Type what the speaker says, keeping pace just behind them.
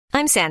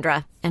I'm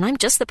Sandra, and I'm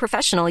just the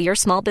professional your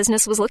small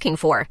business was looking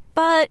for.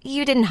 But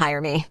you didn't hire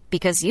me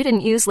because you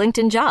didn't use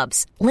LinkedIn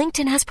Jobs.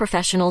 LinkedIn has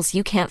professionals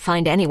you can't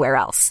find anywhere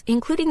else,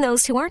 including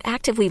those who aren't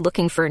actively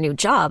looking for a new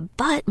job,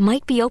 but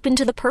might be open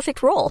to the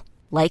perfect role,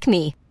 like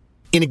me.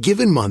 In a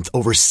given month,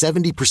 over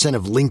 70%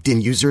 of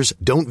LinkedIn users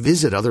don't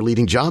visit other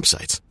leading job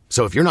sites.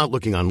 So if you're not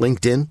looking on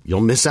LinkedIn,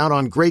 you'll miss out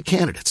on great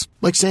candidates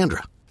like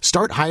Sandra.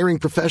 Start hiring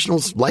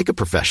professionals like a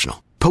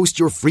professional. Post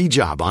your free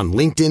job on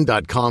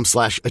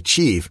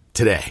linkedin.com/achieve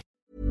today.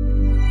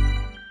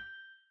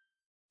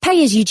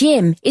 Pay As You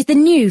Gym is the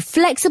new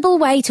flexible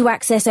way to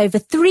access over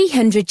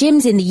 300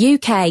 gyms in the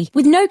UK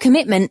with no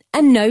commitment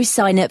and no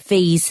sign-up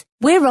fees.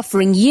 We're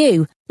offering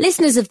you,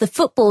 listeners of the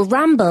Football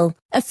Ramble,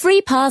 a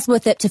free pass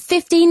worth up to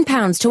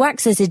 £15 to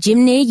access a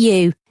gym near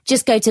you.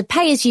 Just go to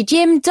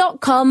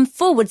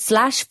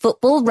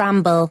payasyourgym.com/football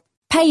ramble.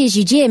 Pay As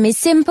You Gym is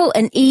simple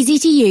and easy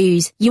to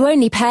use. You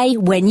only pay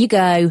when you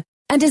go.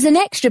 And as an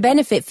extra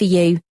benefit for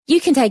you,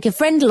 you can take a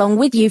friend along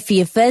with you for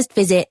your first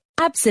visit,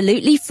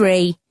 absolutely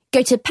free.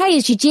 Go to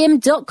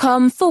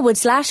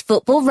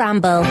payasyourgym.com/football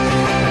ramble.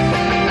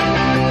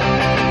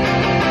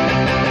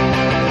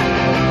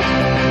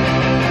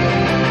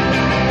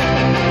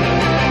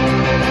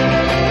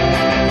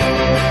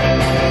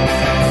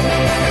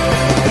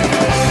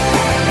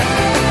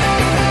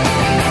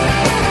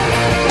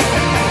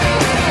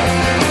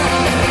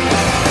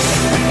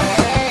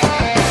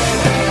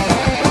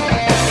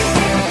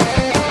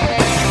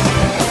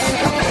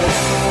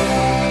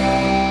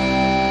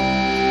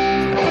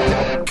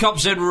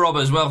 Cops and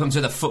robbers, welcome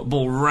to the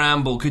Football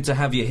Ramble. Good to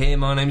have you here.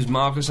 My name's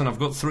Marcus, and I've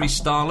got three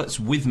starlets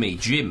with me.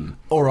 Jim.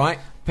 All right.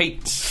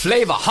 Pete.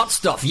 Flavour, hot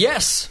stuff,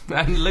 yes.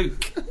 And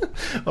Luke.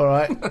 All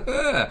right.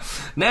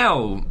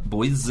 Now,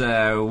 boys,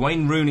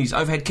 Wayne Rooney's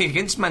overhead kick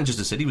against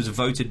Manchester City was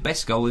voted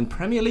best goal in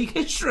Premier League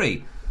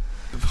history.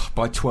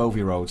 By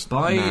 12-year-olds.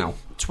 By now.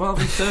 12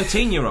 and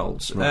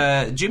 13-year-olds.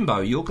 Right.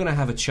 Jimbo, you're going to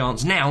have a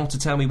chance now to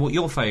tell me what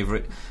your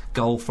favourite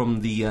goal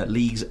from the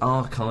league's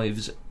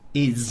archives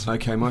is.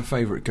 Okay, my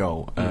favourite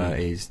goal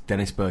is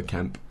Dennis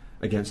Bergkamp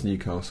against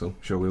Newcastle.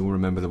 Sure, we all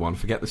remember the one.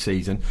 Forget the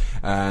season.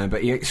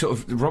 But he sort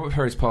of... Robert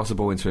Perez passed the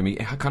ball into him. He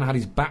kind of had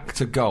his back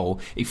to goal.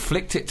 He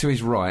flicked it to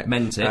his right.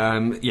 Meant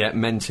it.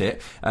 Meant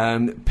it.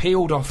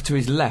 Peeled off to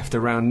his left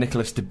around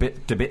Nicholas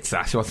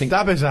Dabizas, who I think...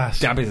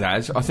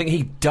 Dabizas. I think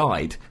he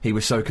died. He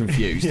was so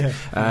confused. Yeah.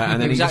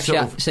 And then he was actually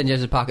sort of, at St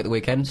James's Park at the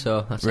weekend,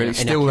 so that's really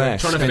still there.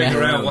 Trying to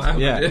figure out what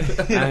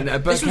happened. Yeah. And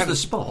this was the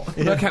spot.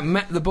 Bergkamp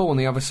met the ball on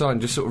the other side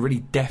and just sort of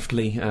really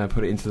deftly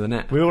put it into the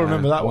net. We all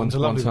remember that one.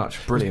 One touch.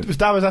 Brilliant. Was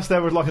Davos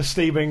there with like a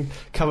steaming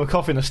cup of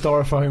coffee in a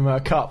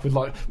styrofoam cup with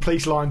like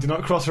police line do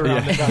not cross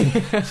around the game.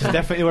 It's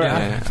definitely where it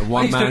happened. A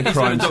one-man crime He's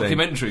scene. doing a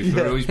documentary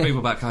for all these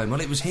people back home.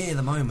 Well, it was here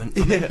the moment.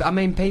 I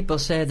mean, people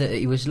say that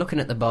he was looking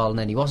at the ball and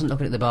then he wasn't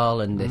looking at the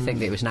ball, and they think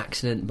that it was an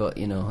accident, but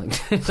you know,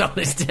 it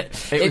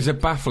was a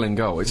baffling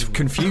goal. It's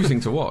confusing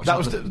to watch. That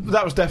was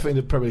definitely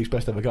the Premier League's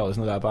best ever goal. There's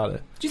no doubt about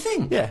it. Do you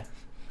think? Yeah.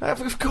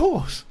 Of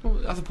course.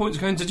 Well, are the points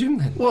going to Jim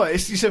then? Well, you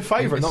said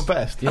favourite, not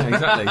best. Yeah,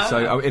 exactly.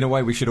 So in a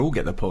way, we should all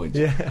get the points.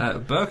 Yeah.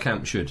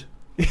 Bergkamp should.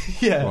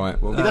 Yeah.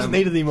 Right. Well, he doesn't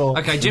need any more.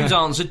 Okay, Jim's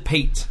answered.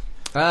 Pete.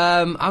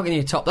 how can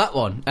you top that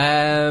one?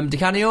 Di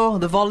Canio,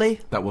 the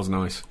volley. That was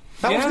nice.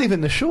 That wasn't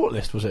even the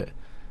shortlist, was it?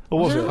 Or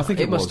was it? I think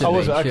it must was. have Oh,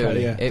 was been, it? Okay,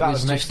 surely. yeah. It That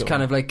was was next just to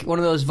kind it. of like one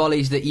of those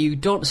volleys that you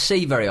don't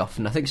see very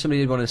often. I think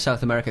somebody did one in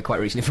South America quite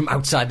recently from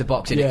outside the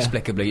box,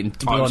 inexplicably, and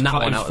blown that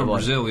one out of the from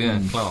water.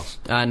 Brazil, class.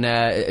 And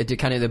Di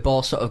Canio, the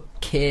ball sort of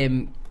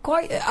came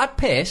quite at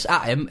pace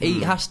at him.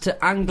 He has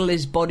to angle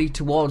his body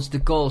towards the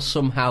goal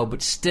somehow,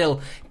 but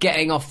still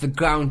getting off the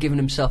ground, giving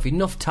himself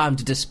enough time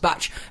to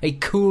dispatch a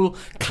cool,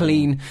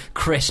 clean,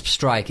 crisp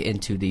strike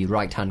into the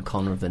right-hand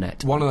corner of the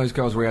net. One of those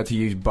goals where he had to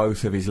use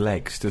both of his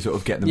legs to sort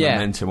of get the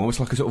momentum, almost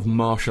like a sort of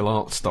martial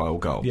arts style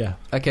goal. Yeah.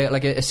 Like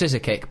a scissor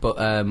kick, but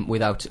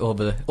without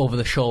over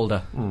the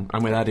shoulder.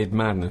 And with added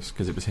madness,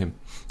 because it was him.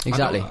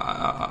 Exactly.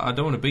 I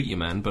don't want to beat you,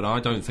 man, but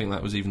I don't think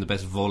that was even the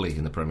best volley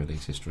in the Premier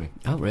League's history.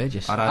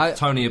 Outrageous. I'd had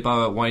Tony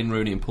Yeboah, Wayne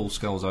Rooney and Paul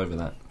Scholes over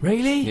that.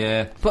 Really?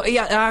 Yeah. But he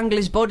had to angle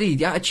his body.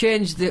 He had to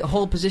change the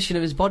whole position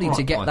of his body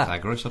to get that.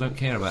 Pythagoras, I don't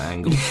care about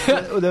angles.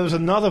 There was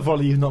another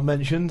volley you've not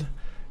mentioned.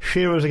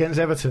 Shearer's against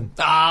Everton.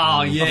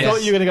 Oh, yes. I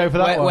thought you were going to go for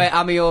that one. Where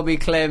Amiobi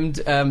claimed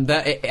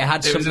that it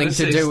had something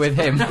to do with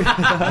him.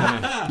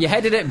 You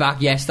headed it back,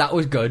 yes, that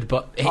was good,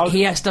 but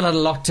he still had a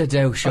lot to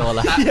do,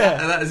 surely.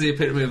 That is the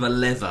epitome of a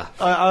leather.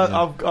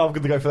 I'm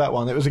going to go for that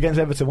one. It was against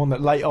Everton, one that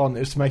late on,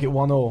 it was to make it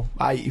 1-1,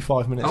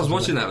 85 minutes. I was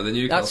watching that with the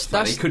Newcastle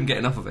fan. He couldn't get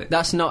enough of it.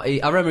 That's not...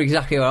 I remember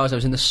exactly where I was. I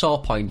was in the Saw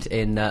Point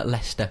in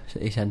Leicester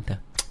City Centre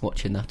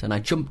watching that, and I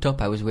jumped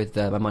up. I was with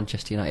my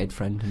Manchester United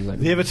friend, and he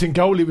went... The Everton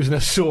goalie was in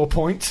a sore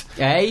point.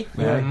 Eh?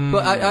 Yeah.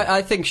 But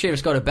I think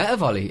Shearer's got a better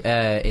volley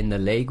in the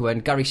league when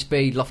Gary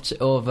Speed lofts it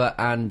over,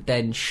 and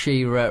then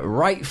Shearer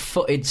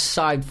right-footed,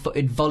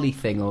 side-footed volley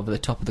thing over the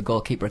top of the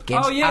goalkeeper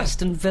against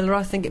Aston Villa,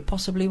 I think it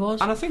possibly was.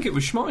 And I think it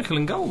was Schmeichel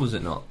in goal, was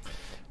it not?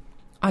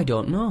 I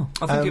don't know.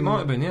 I think it might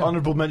have been, yeah.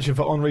 Honourable mention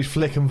for Henri's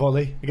flick and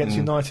volley against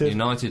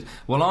United.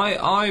 Well,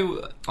 I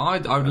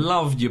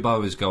loved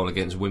Yeboah's goal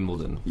against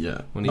Wimbledon.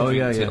 Yeah. When he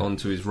flicked it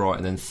onto his right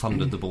and then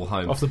thundered the ball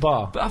home. Off the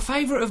bar. But a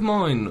favourite of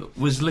mine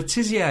was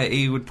Letizia at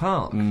Ewood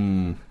Park.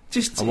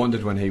 I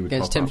wondered when he would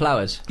against pop Tim up.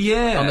 Flowers.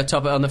 Yeah.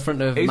 On the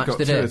front of He's Match got of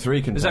the 2 Day. or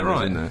 3 contenders Is that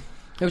right? in there.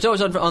 It was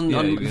always on front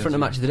of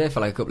Match of the Day for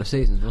like a couple of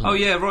seasons, wasn't it? Oh,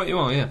 yeah, right, you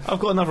are, yeah. I've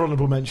got another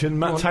honourable mention.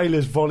 Matt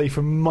Taylor's volley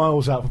from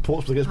miles out for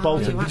Portsmouth against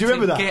Bolton. Did you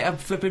remember that? Get a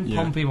flipping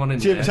Pompey one in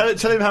Jim, there.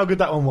 tell him how good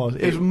that one was.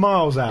 It was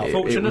miles out. It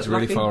Fortunate, was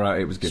really lucky. far out.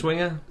 It was good.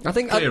 Swinger. I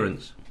think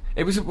Clearance.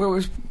 It was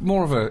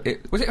more of a.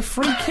 Was it a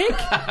free kick?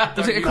 I'm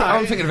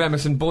thinking of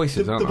Emerson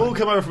Boyce's. The ball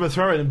came over from a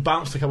throw-in and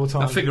bounced a couple of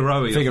times.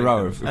 Figueroa,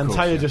 of and course,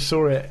 Taylor yeah. just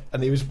saw it,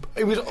 and it was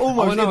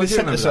almost in the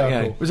centre circle.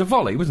 Yeah. It was a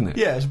volley, wasn't it?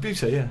 Yeah, it's a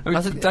beauty. Yeah.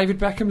 I mean, David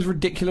Beckham's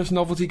ridiculous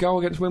novelty goal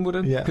against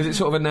Wimbledon. Yeah. Because it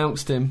sort of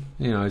announced him,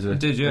 as a. It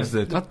did, yeah. As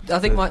the, I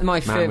think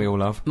my man we all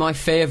love. My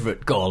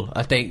favourite goal,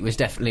 I think, was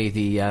definitely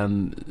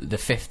the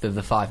fifth of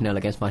the 5-0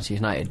 against Manchester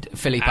United.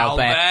 Philippe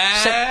Albert,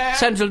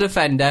 central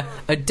defender,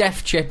 a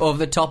deft chip over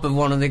the top of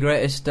one of the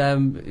greatest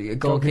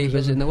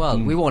goalkeepers in the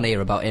world. We won't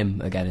hear about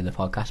him again in the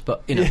podcast,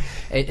 but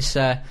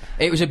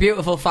it was a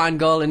beautiful, fine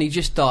goal, and he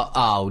just thought,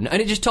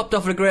 and it just topped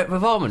off with a great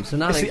performance.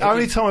 And It's the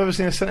only time I've ever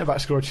seen a centre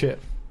back score a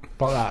chip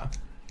like that.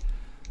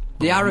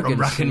 The arrogance. I'm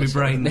racking my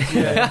brain.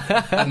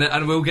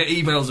 and we'll get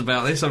emails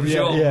about this, I'm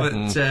sure. Yeah.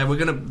 But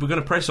we're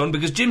gonna press on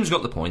because Jim's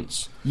got the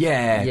points.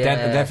 Yeah.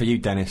 They're for you,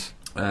 Dennis.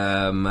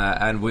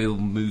 And we'll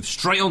move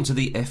straight on to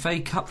the FA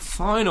Cup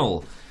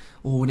final.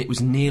 Oh, and it was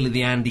nearly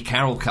the Andy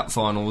Carroll Cup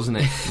final, wasn't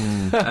it?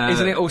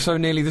 Isn't it also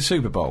nearly the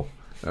Super Bowl?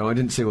 Oh, I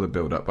didn't see all the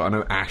build-up, but I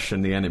know Ash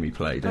and the Enemy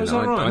played. Oh, is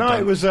that right? No,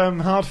 it was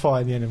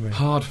Hard-Fi and the Enemy.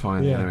 Hard-Fi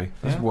and the Enemy.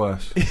 That's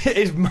worse. It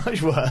is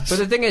much worse. But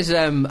the thing is,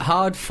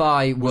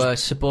 Hard-Fi were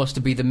supposed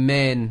to be the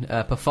main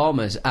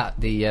performers at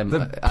the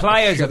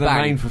players at the are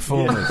the main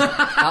performers.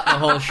 at the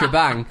whole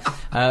shebang.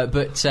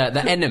 But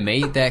the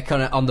Enemy, they're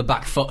kind of on the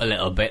back foot a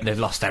little bit. They've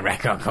lost their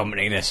record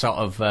company. They're sort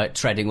of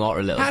treading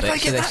water a little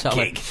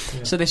bit.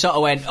 So they sort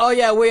of went, oh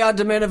yeah, we had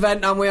the main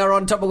event and we are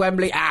on top of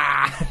Wembley.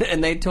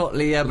 And they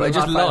totally they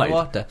just lied. The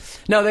water.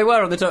 No, they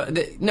were on the top.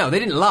 No, they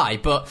didn't lie,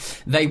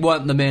 but they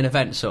weren't the main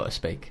event, so to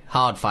speak.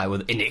 Hard-Fi were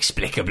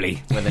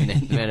inexplicably were the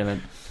main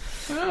event.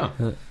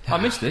 Oh, I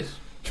missed this.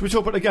 Should we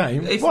talk about the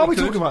game? If Why are we we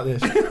could. talking about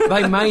this?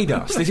 They made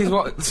us. This is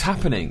what's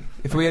happening.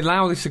 If we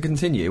allow this to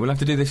continue, we'll have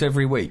to do this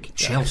every week.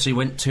 Chelsea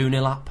went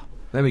 2-0 up.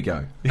 There we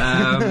go.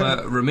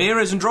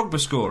 Ramirez and Drogba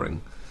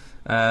scoring.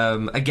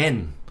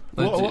 Again.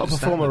 What a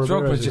performer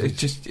Drogba's Ramirez is.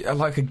 just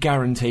like a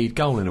guaranteed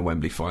goal in a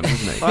Wembley final,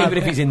 isn't he? Even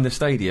if he's in the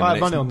stadium I and,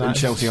 had money on that. and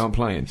Chelsea aren't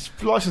playing.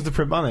 Licensed to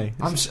print money.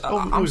 I'm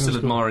still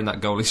admiring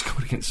that goal he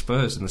scored against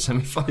Spurs in the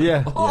semi-final.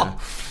 Yeah. Oh,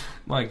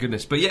 my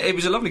goodness. But yeah, it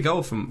was a lovely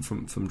goal from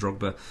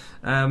Drogba.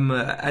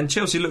 And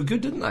Chelsea looked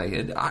good, didn't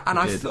they?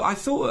 I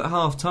thought at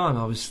half-time,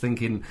 I was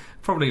thinking,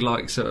 probably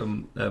like a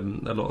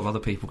lot of other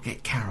people,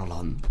 get Carroll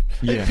on.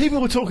 Yeah.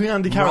 People were talking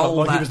Andy Carroll Roll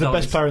like he that was the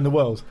best dice. player in the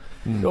world.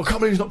 I can't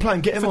believe he's not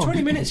playing. Get him For on.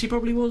 20 minutes he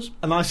probably was.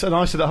 And I said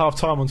at half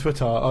time on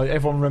Twitter,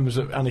 everyone remembers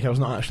that Andy Carroll's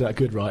not actually that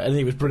good, right? And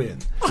he was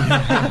brilliant.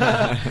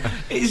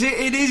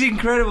 It is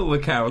incredible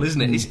with Carroll,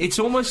 isn't it? It's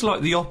almost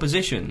like the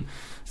opposition.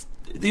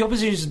 The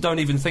opposition don't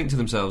even think to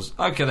themselves,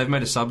 okay, they've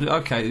made a sub,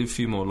 okay, a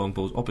few more long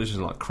balls.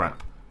 Opposition's like,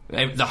 crap.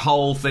 The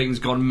whole thing's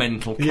gone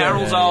mental.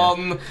 Carroll's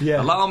on,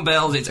 alarm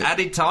bells, it's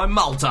added time,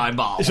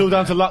 multi-ball. It's all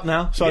down to luck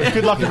now. So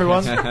good luck,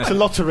 everyone. It's a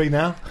lottery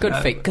now. Good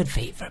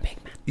feet for a big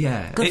man.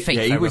 Yeah. Good feet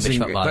for a rubbish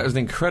footballer. That was an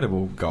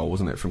incredible goal,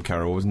 wasn't it, from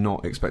Carroll? I was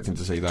not expecting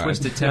to see that.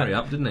 Twisted Terry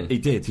up, didn't he? He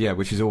did, yeah,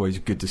 which is always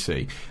good to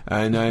see.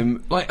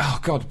 And, but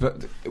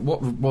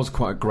what was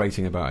quite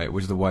grating about it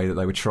was the way that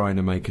they were trying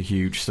to make a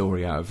huge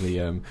story out of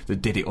the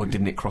did it or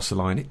didn't it cross the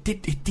line. It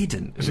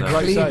didn't. It's a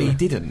great Clearly save.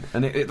 didn't.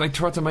 And they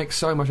tried to make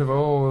so much of,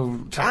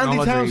 technology,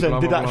 Andy Townsend blah,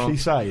 did blah, blah. actually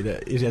say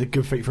that he had a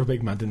good feet for a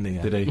big man, didn't he?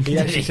 Did he? He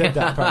actually said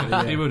that,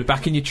 apparently. He would have.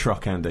 Back in your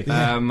truck, Andy.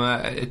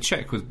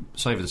 Check with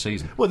save of the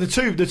season. Well, the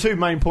two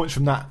main points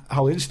from that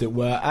whole incident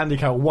were Andy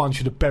Carroll, one,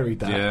 should have buried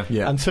that,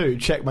 Yeah. and two,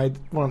 Czech made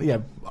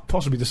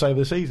possibly the save of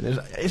the season.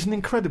 It's an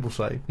incredible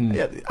save,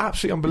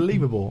 absolutely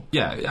unbelievable.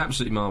 Yeah,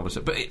 absolutely marvellous.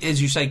 But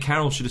as you say,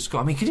 Carroll should have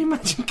scored. I mean, can you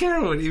imagine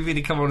Carroll if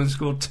he'd come on and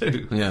scored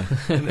two? Yeah.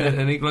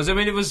 and equalised? I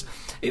mean, it was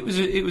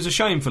a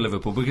shame for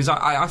Liverpool because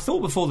I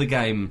thought before the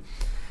game,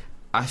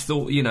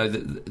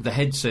 the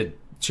head said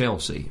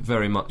Chelsea,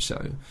 very much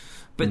so.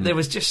 But there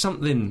was just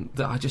something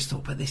that I just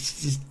thought, but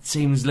this just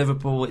seems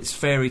Liverpool, it's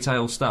fairy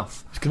tale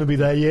stuff. It's going to be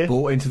their year.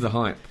 Bought into the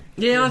hype.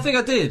 Yeah, I think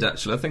I did,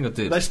 actually. I think I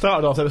did. They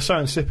started off, they were so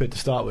insipid to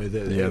start with.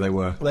 Yeah, they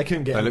were. They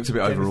couldn't get. They looked a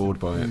bit overawed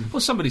by it. Well,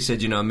 somebody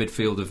said, a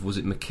midfield of, was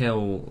it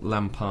Mikel,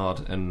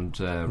 Lampard and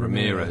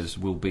Ramirez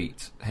will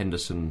beat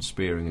Henderson,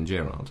 Spearing and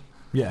Gerrard.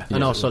 Yeah.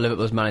 And also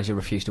Liverpool's manager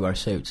refused to wear a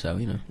suit, so,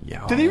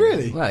 Yeah. Did he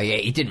really? Well, yeah,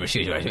 he didn't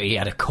refuse to wear a suit. He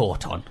had a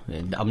coat on.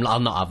 I'll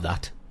not have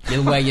that.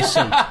 You'll wear your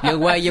suit. You'll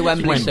wear your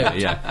Wembley suit.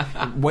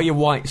 Yeah. Wear your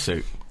white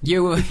suit.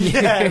 They'll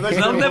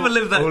never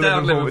live that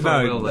down,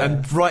 Liverpool, will they?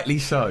 And rightly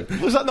so.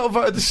 Was that not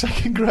voted the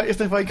second greatest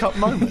FA Cup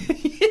moment?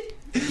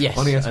 Yes.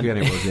 On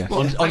ESPN it was, yeah.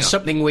 On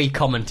something we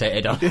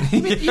commentated on.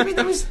 You mean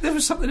there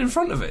was something in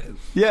front of it?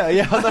 Yeah, I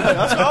know.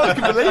 I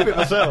can believe it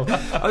myself.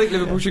 I think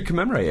Liverpool should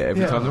commemorate it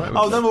every time they're at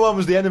number one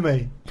was the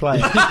enemy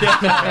playing.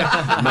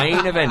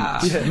 Main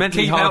event.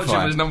 Mentally Keith hard Elcham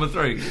fight. was number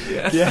 3.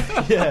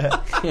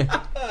 yeah.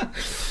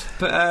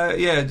 But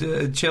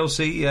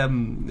Chelsea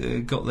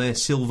got their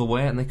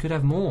silverware, and they could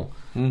have more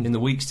in the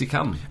weeks to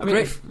come. I mean,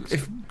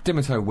 if Di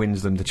Matteo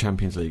wins them the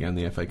Champions League and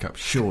the FA Cup,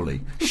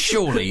 surely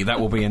that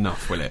will be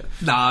enough, will it?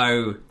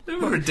 No, they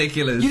were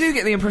ridiculous. You do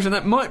get the impression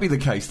that might be the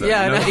case, though.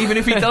 Yeah, you know? Even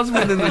if he does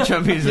win them the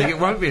Champions League, it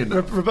won't be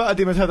enough. Roberto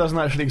Di Matteo doesn't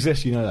actually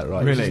exist, you know that,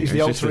 right? Really? He's the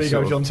It's just alter a ego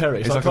sort of John of- Terry.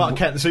 It's it's like like a Clark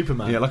Kent, the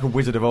Superman. Yeah, like a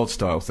Wizard of Oz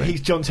style thing.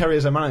 He's John Terry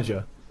as a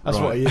manager. That's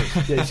what he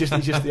is. Yeah, he's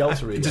just the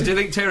alter ego. Do you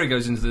think Terry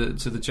goes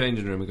into the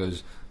changing room and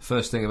goes,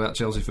 first thing about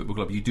Chelsea Football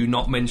Club, you do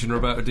not mention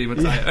Roberto Di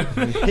Matteo?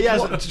 He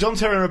has John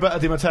Terry and Roberto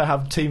Di Matteo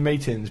have team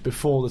meetings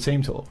before the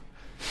team talk.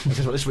 And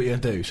says, this is what you're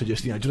going to do. So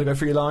just, do you want to go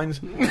through your lines?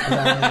 And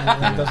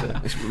then he does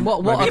it.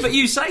 What? But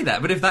you say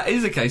that, but if that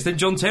is the case, then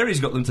John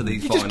Terry's got them to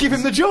these You finals. just give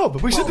him the job.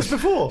 We said this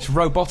before. It's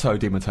Roboto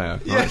Di Matteo,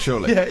 right,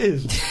 surely. Yeah, it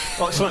is.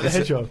 Like Sonic the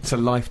Hedgehog. It's a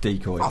life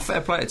decoy. Oh, fair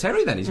play to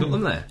Terry then, he's got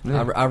them there.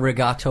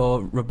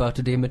 Arigato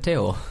Roberto Di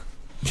Matteo.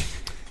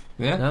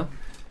 Yeah. No?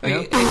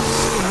 Hey,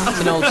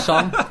 That's an old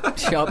song.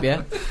 Sharp,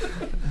 yeah.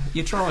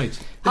 you tried.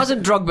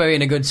 Hasn't Drogba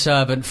been a good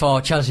servant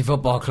for Chelsea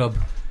Football Club?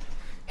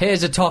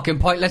 Here's a talking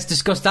point. Let's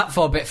discuss that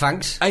for a bit,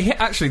 thanks.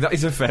 Actually, that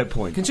is a fair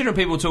point. Considering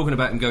people were talking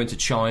about him going to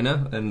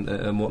China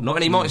and whatnot,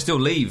 and he might still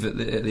leave at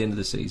the end of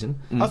the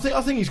season. I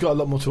think he's got a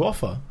lot more to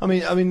offer. I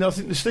mean, I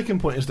think the sticking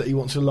point is that he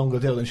wants a longer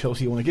deal than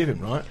Chelsea want to give him,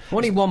 right?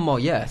 Only one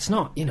more, yeah. It's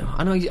not,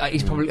 I know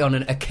he's probably on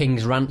a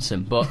king's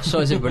ransom, but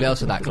so is everybody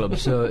else at that club,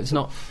 so it's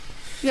not...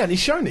 Yeah, and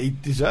he's shown that he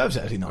deserves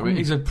it, has he not? I mean,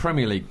 he's a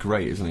Premier League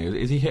great, isn't he?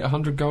 Has he hit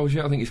 100 goals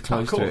yet? I think he's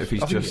close to it. If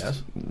he's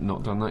just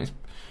not done that, he's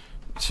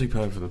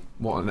superb for them.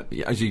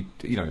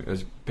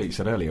 As Pete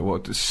said earlier,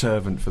 what a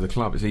servant for the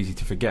club. It's easy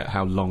to forget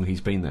how long he's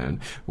been there and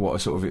what a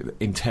sort of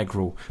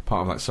integral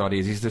part of that side he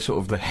is. He's the sort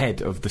of the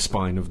head of the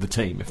spine of the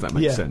team, if that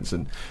makes sense.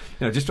 And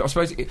just I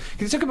suppose because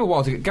it took him a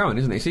while to get going,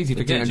 isn't it? It's easy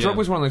to forget. And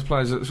Drogba's one of those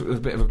players that was a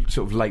bit of a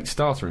sort of late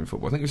starter in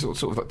football. I think he was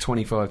sort of like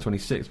 25,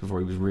 26 before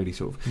he was really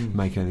sort of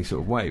making any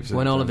sort of waves.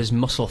 When all of his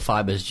muscle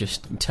fibres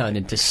just turned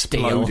into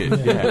steel.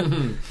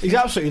 He's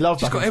absolutely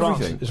loved back got in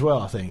France everything as well,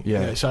 I think.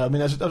 Yeah. So I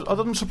mean,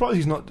 I'm surprised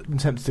he's not been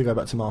tempted to go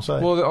back to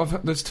Marseille. Well,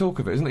 there's talk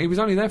of it, isn't it? He was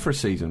only there for a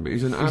season, but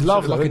he's an absolute,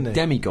 lovely, like isn't a he?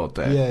 demigod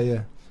there.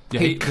 Yeah.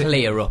 He'd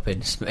clear up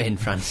in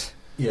France.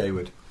 Yeah, he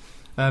would.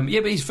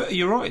 But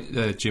you're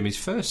right, Jim. His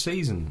first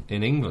season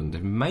in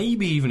England,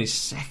 maybe even his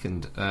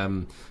second,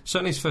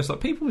 certainly his first. Like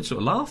people would sort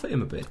of laugh at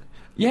him a bit.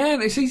 Yeah,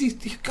 it's easy.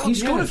 He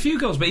scored a few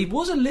goals, but he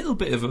was a little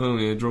bit of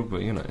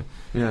Drogba,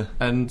 Yeah.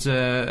 And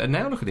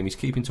now look at him; he's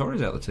keeping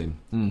Torres out of the team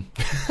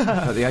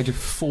At the age of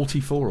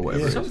 44 or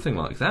whatever. something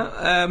like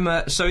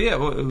that.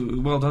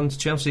 Well done to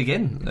Chelsea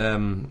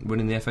again,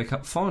 winning the FA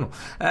Cup final.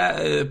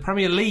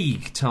 Premier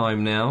League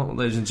time now,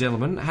 ladies and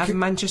gentlemen. Have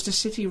Manchester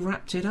City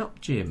wrapped it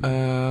up, Jim? They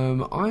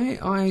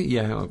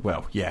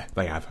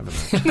have,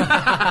 haven't they?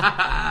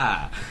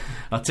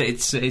 I'll tell you,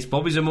 it's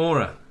Bobby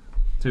Zamora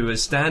who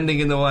is standing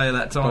in the way of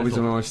that title. Bobby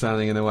Zamora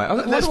standing in the way.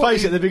 Let's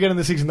face it, at the beginning of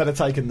the season they'd have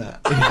taken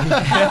that.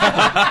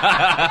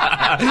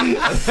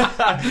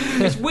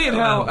 It's weird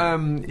how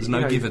there's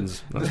no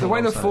givens. The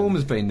way the form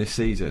has been this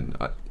season.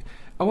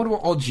 I wonder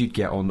what odds you'd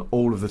get on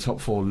all of the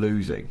top four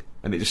losing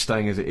and it just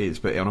staying as it is,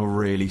 but on a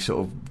really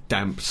sort of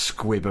damp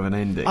squib of an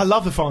ending. I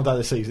love the final day of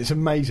the season. It's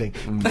amazing,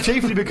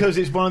 chiefly because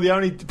it's probably the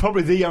only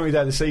day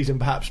of the season,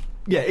 perhaps.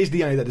 Yeah, it's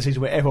the only day of the season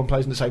where everyone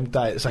plays on the same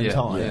day at the same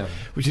time,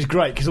 which is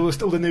great because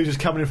all the news is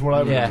coming in from all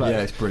over the place.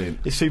 Yeah, it's brilliant.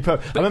 It's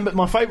superb. I remember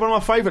one of my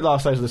favourite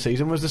last days of the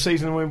season was the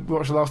season when we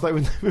watched the last day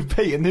with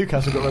Pete and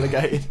Newcastle got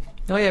relegated.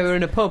 Oh yeah, we were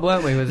in a pub,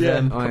 weren't we, with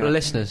a couple of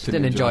listeners.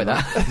 Didn't enjoy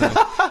that.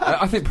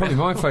 I think probably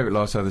my favourite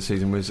last day of the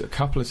season was a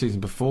couple of seasons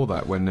before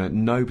that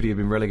when nobody had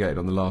been relegated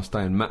on the last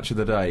day and Match of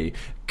the Day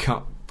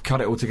cut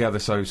it all together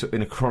so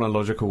in a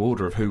chronological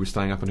order of who was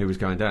staying up and who was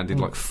going down. Did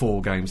like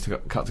 4 games to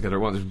cut together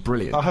at once. It was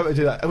brilliant. I hope they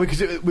do that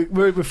because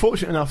we're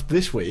fortunate enough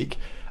this week.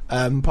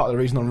 Part of the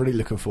reason I'm really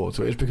looking forward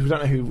to it is because we don't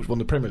know who won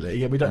the Premier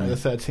League and we don't know the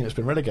third team that's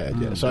been relegated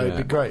yet, so it'd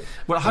be great.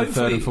 Well,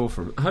 hopefully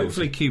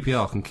hopefully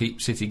QPR can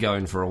keep City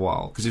going for a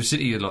while because if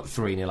City are like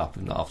 3-0 up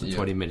after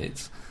 20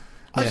 minutes.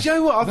 Do you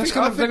know what? They're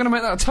going to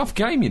make that a tough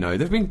game.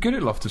 They've been good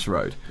at Loftus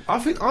Road. I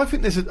think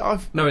there's a.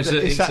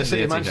 It's at at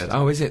City the Manchester.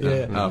 Oh, is it?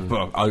 Then? Yeah.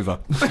 Well, over.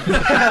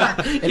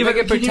 If we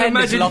could pretend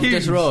it's Loftus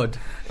Hughes? Road,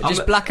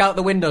 just black out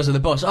the windows of the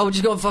bus. Oh, we're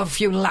just going for a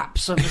few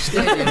laps of the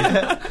stadium.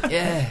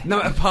 Yeah.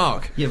 No, at a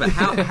park. Yeah, but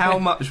how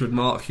much would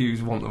Mark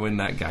Hughes want to win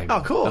that game? Oh,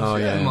 of course. Oh,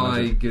 yeah.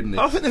 My goodness.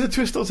 I think there's a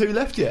twist or two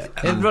left yet.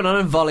 He'd run on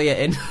and volley it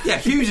in. Yeah,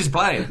 Hughes is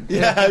playing.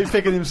 Yeah, he's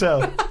picking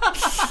himself.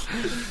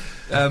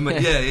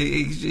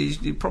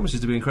 It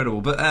promises to be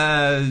incredible. But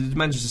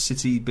Manchester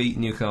City beat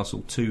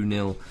Newcastle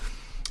 2-0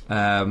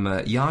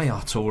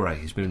 Yaya Toure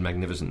has been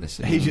magnificent this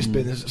season. He's just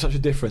been such a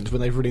difference when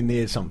they've really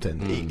needed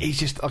something. He's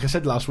just, like I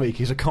said last week,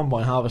 he's a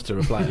combine harvester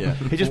of a player.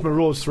 He just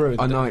marauds through.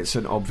 I know it's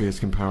an obvious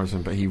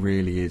comparison, but he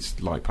really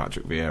is like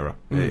Patrick Vieira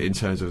in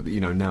terms of,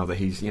 now that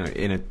he's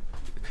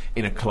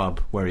in a club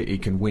where he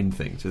can win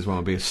things as well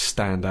and be a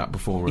standout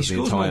performer of the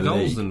entire league. He scores more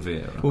goals than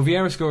Vieira. Well,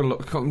 Vieira scored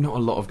not a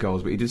lot of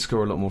goals, but he did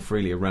score a lot more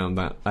freely around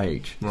that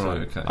age.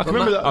 Right, okay. I can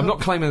remember that. I'm not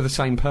claiming they're the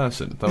same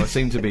person, though I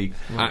seem to be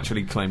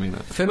actually claiming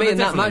that. For me, in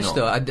that match,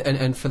 though,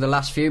 and for the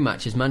last few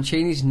matches,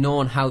 Mancini's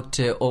known how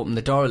to open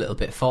the door a little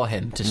bit for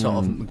him to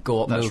sort of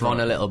go up, move on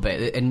a little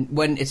bit. And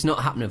when it's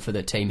not happening for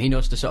the team, he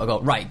knows to sort of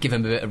go, right, give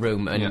him a bit of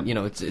room. And,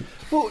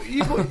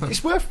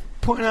 it's worth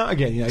pointing out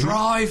again,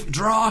 drive.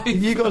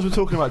 You guys were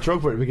talking about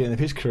Drogba at the beginning of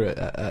his career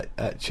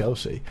at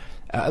Chelsea.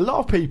 A lot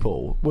of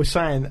people were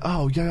saying,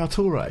 "Oh, Yaya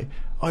Toure,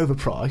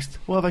 overpriced.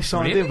 Why have they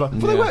signed him?" But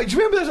do you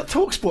remember there was a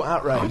TalkSport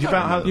outrage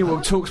about how? Yeah, well,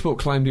 TalkSport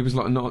claimed he was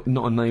like not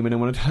a name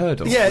anyone had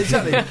heard of. Yeah,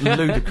 exactly.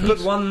 Ludicrous.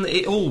 But won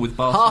it all with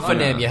Barcelona. Half a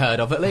name you heard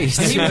of, at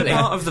least. He was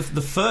part of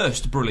the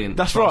first brilliant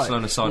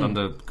Barcelona side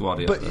under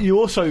Guardiola. But you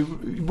also,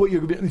 what you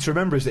need to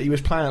remember is that he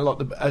was playing a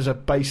lot as a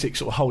basic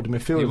sort of holding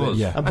midfielder. He was.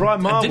 Yeah. And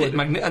Brian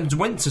Marwood and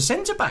went to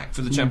centre back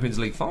for the Champions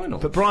League final.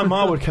 But Brian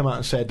Marwood came out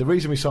and said the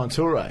reason we signed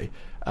Toure.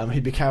 I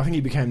think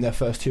he became their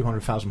first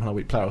 £200,000 a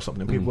week player or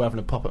something. People were having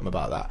a pop at him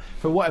about that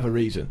for whatever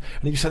reason.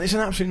 And he said it's an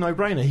absolute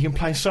no-brainer. He can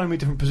play in so many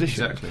different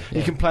positions. Exactly.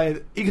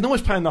 He can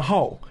always play in the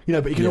hole,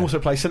 but he can also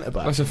play centre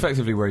back. That's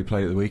effectively where he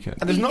played at the weekend.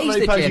 And there's not he's many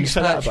the players James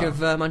you can Perch say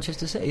of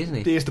Manchester City, isn't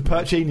he? He is the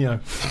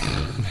Perchinho.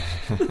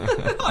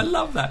 I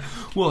love that.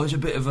 Well, it's a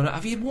bit of an.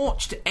 Have you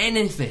watched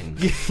anything?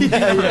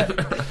 Yeah.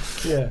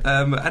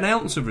 An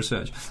ounce of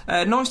research.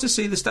 Nice to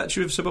see the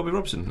statue of Sir Bobby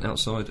Robson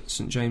outside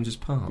St James's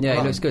Park. Yeah,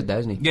 he looks good there,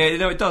 doesn't he?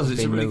 Yeah, it does.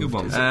 It's a really good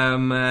one.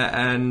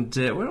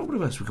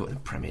 What else we got in the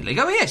Premier League?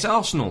 Oh yes,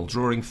 Arsenal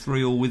drawing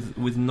 3-3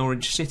 with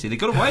Norwich City. They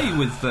got away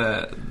with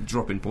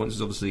dropping points.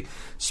 As obviously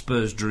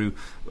Spurs drew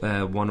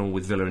 1-1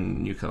 with Villa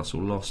and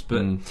Newcastle lost.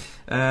 But oh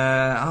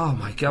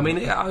my god! I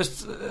mean, I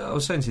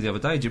was saying to you the other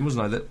day, Jim,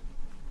 wasn't I, that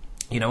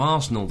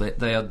Arsenal,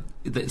 they are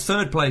the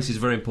third place is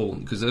very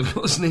important because they've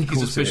got a sneaky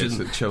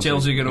suspicion Chelsea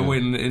are going to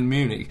win in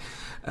Munich,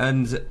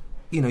 and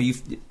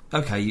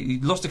you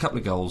lost a couple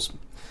of goals,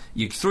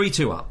 you're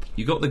 3-2 up,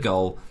 you got the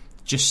goal.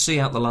 Just see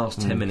out the last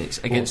 10 minutes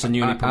against a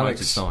newly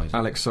promoted side.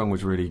 Alex Song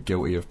was really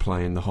guilty of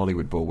playing the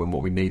Hollywood ball when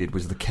what we needed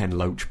was the Ken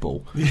Loach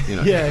ball.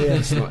 Yeah.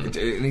 And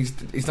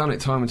he's done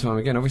it time and time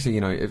again. Obviously,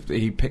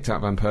 he picked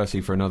out Van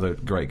Persie for another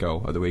great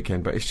goal at the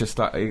weekend, but it's just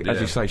that, as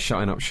you say,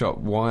 shutting up shop.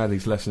 Why are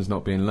these lessons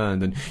not being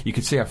learned? And you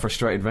could see how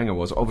frustrated Wenger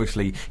was.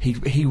 Obviously,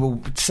 he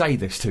will say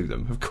this to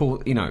them. Of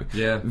course,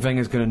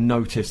 Wenger's going to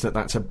notice that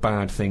that's a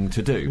bad thing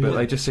to do, but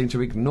they just seem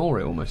to ignore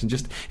it almost and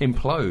just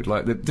implode.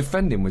 Like the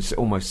defending was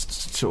almost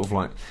sort of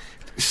like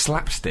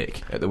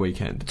slapstick at the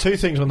weekend. Two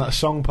things on that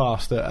Song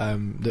pass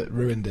that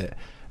ruined it.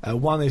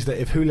 One is that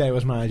if Houllier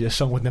was manager,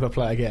 Song would never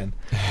play again.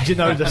 Did you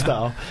know the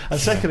style? And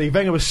secondly,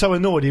 Wenger was so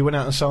annoyed he went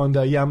out and signed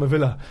Jan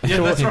Mavilla. Yeah,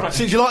 that's right.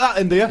 See, do you like that,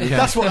 India? Yeah.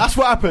 That's what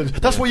happens.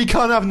 That's why you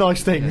can't have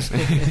nice things.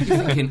 You're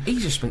thinking, he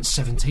just spent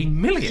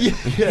 17 million.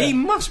 Yeah. He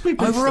must be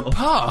over a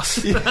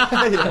pass. Yeah.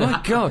 Oh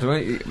my god,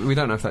 we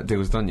don't know if that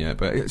deal's done yet,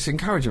 but it's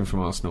encouraging from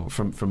Arsenal,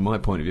 from my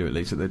point of view at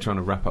least, that they're trying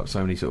to wrap up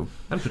so many sort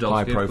of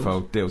high-profile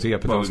deals. Yeah,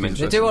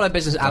 they do all their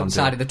business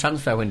outside of the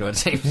transfer window, it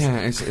seems. Yeah,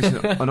 it's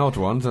an odd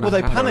one. Well,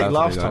 they panicked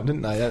last time,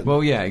 didn't they?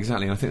 Well, yeah,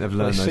 exactly. And I think they've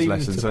learned those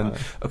lessons. And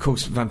of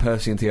course, Van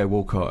Persie and Theo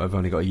Walcott have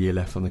only got a year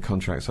left on the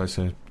contract, so it's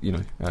a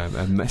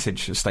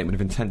statement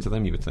of intent to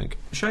them, you would think.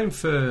 Shame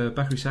for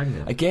Bakary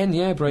Sagna. Again,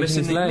 breaking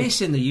his leg.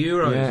 Missing the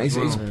Euros. Yeah, he's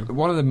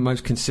one of the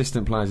most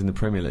consistent players in the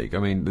Premier League. I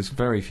mean, there's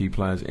very few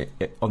players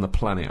on the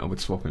planet I would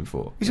swap him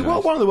for. He's one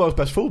of the world's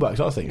best fullbacks,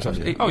 I think.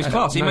 He's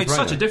class. He made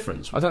such a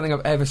difference. I don't think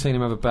I've ever seen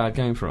him have a bad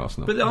game for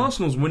Arsenal. But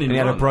Arsenal's winning run. He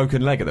had a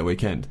broken leg at the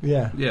weekend.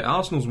 Yeah,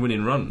 Arsenal's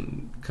winning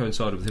run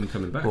coincided with him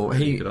coming back. Well,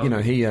 he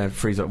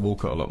frees up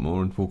Walcott a lot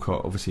more, and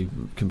Walcott obviously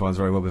combines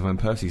very well with Van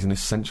Persie. He's an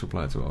essential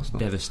player to Arsenal.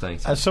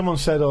 Devastating. As someone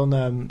said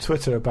on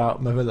Twitter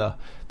about Mavilla,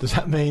 does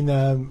that mean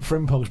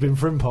Frimpong's been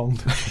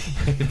Frimponged?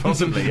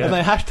 Possibly, yeah. And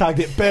they hashtagged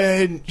it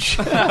bench.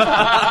 I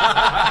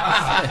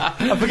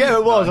forget who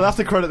it was. I'll have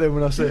to credit them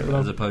when I see it.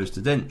 As opposed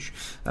to Dench.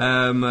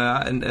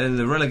 And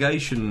the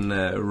relegation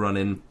run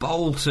in,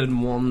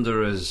 Bolton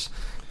Wanderers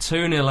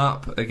 2-0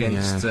 up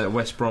against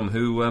West Brom,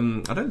 who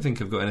I don't think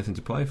have got anything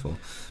to play for,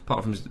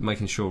 apart from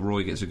making sure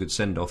Roy gets a good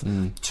send-off.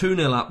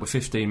 2-0 up with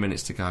 15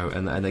 minutes to go,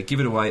 and they give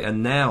it away,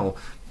 and now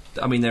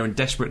I mean, they're in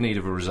desperate need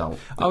of a result.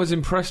 I was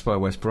impressed by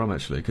West Brom,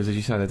 actually, because, as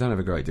you say, they don't have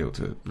a great deal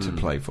to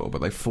play for,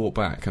 but they fought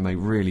back and they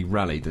really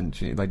rallied, and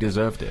they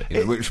deserved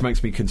it, which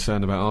makes me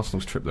concerned about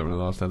Arsenal's trip there in the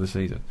last day of the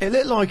season. It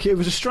looked like it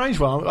was a strange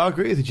one. I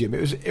agree with you, Jim.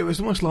 It was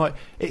almost like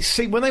it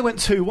seemed when they went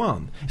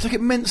 2-1, it's like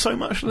it meant so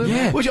much to them.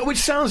 Yeah. Which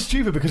sounds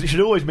stupid because it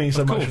should always mean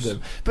so much to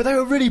them. But they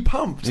were really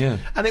pumped. Yeah.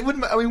 And it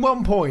wouldn't. I mean,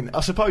 one point,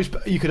 I suppose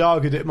you could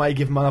argue that it may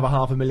give them another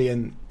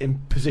 $500,000 in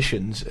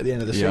positions at the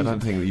end of the season. Yeah, I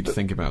don't think that you'd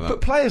think about that.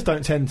 But players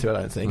don't tend to, I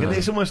don't think. No. And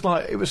it's almost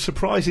like it was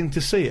surprising to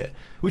see it,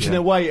 which in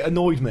a way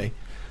annoyed me.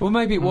 Well,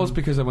 maybe it was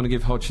because they want to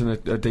give Hodgson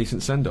a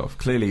decent send-off.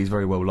 Clearly, he's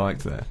very well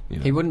liked there. You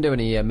know. He wouldn't do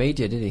any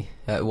media, did he?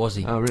 Was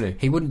he? Oh, really?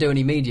 He wouldn't do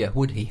any media,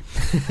 would he?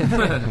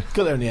 Got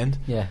there in the end.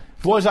 Yeah.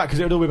 Why is that? Because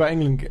it would all be about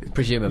England.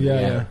 Presumably,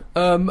 Yeah.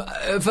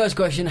 First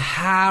question,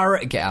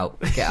 get out.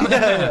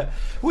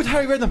 Would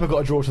Harry Redknapp have got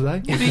a draw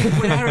today?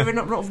 Would Harry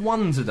Redknapp not have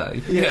won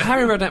today?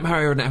 Harry Redknapp.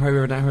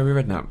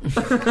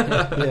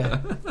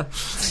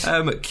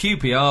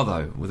 QPR,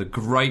 though, with a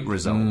great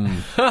result.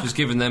 Just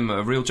giving them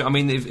a real... I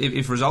mean,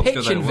 if results Pitch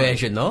go their way...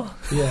 invasion, though.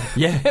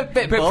 Yeah, a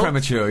bit bold.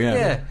 premature,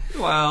 yeah.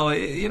 Well,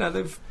 you know,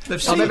 they've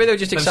Or maybe they were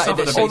just excited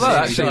that Although, City-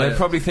 actually, they're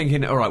probably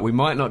thinking, all right, we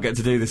might not get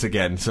to do this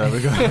again, so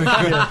we've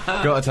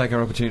got to take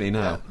our opportunity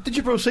now.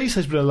 Djibril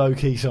Cissé's been a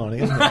low-key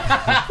signing, isn't it?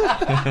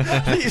 I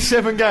think it's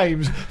 7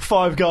 games,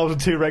 5 goals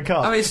and 2 red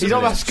cards. I mean, He's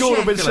on that score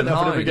and been Jekyll sent and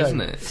off in every Hyde,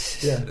 game. isn't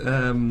it?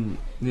 Yeah.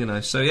 You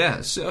know, so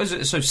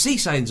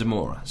Cisse and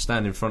Zamora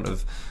stand in front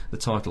of the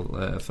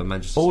title for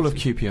Manchester All of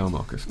City. QPR,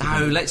 Marcus.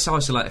 No, let's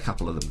isolate a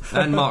couple of them.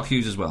 And Mark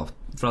Hughes as well.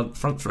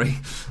 Front three.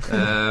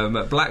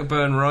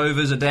 Blackburn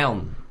Rovers are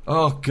down.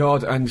 Oh,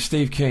 God, and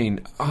Steve Keane.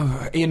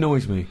 Oh, he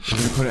annoys me. I'm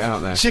going to put it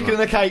out there. Chicken in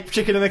the cape,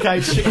 chicken in the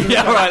cape, chicken in the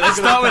Yeah, cape. all right, let's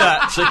start with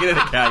that. Chicken in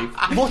the cape.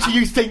 What are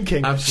you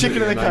thinking? Absolutely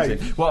chicken in the amazing.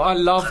 cape. What I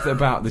loved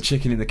about the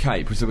chicken in the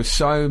cape was there were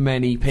so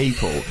many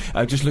people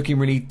just looking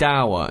really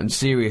dour and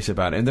serious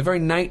about it. And the very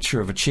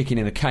nature of a chicken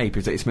in a cape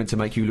is that it's meant to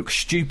make you look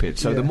stupid.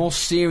 So the more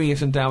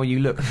serious and dour you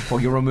look while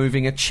you're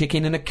removing a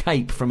chicken in a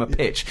cape from a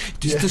pitch,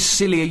 just the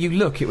sillier you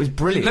look. It was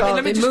brilliant.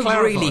 Let me It just moved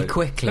clarify. really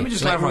quickly. Let me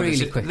just Like, clarify really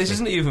this. quickly. This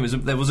isn't a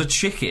euphemism. There was a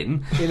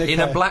chicken In a in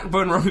a cape.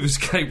 Blackburn Rovers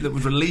cape that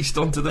was released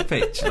onto the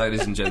pitch,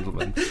 ladies and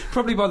gentlemen.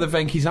 Probably by the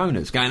Venky's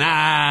owners going,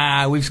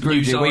 we've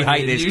screwed you, we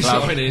hate this New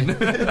club. signing.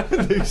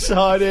 New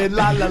signing,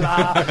 la la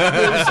la.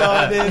 New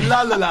signing,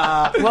 la la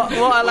la. What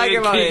I like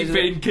about it is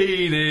keeping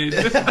Keane in.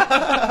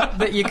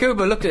 that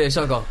Yakuba looked at this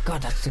and go,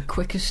 God, that's the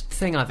quickest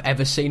thing I've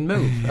ever seen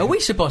move. Are we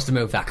supposed to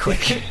move that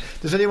quick?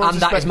 Does anyone And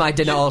that is my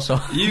dinner also.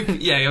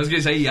 I was going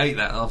to say he ate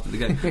that after the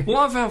game.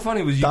 What I found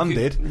funny was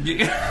Yakubu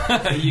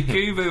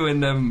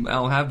and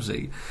Al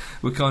Habsi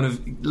were kind of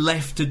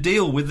left to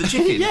deal with the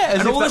chicken. Yeah, as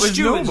and if all that the was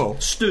stewards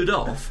normal. stood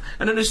off,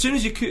 and then as soon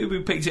as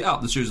Yakubu picked it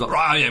up, the steward's like,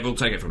 right, yeah, we'll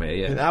take it from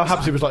here. And Yeah, Al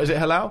Habsi was like, is it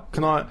halal?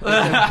 Can I?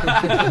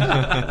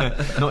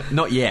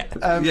 Not yet.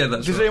 yeah,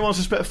 that's Does right. anyone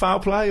suspect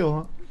foul play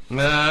or? Come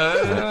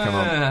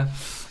on.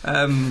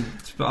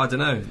 But I don't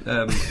know.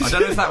 I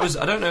don't know if that was.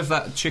 I don't know if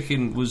that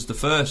chicken was the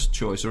first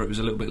choice or it was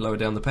a little bit lower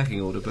down the pecking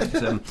order. But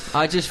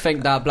I just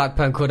think that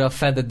Blackburn could have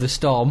feathered the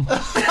storm.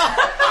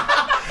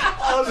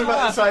 I was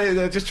about to say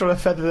they're just trying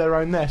to feather their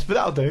own nest, but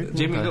that'll do.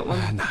 Jimmy got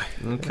one. No.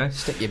 Okay.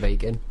 Stick your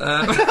beak in.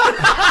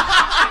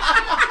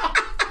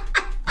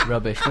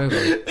 Rubbish. Move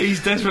on.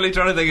 He's desperately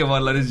trying to think of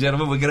one, ladies and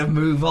gentlemen. We're going to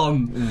move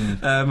on. We're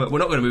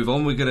not going to move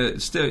on. We're going to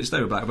stay with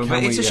Blackburn.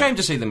 But it's a shame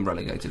to see them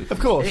relegated. Of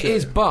course, It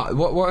is, but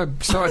what I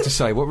started to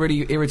say, what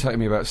really irritated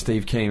me about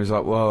Steve Keane was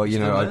like, well, you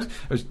know, I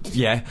was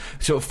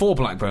sort of for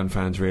Blackburn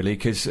fans really,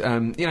 because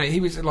you know,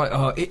 he was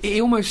like, he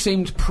almost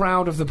seemed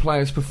proud of the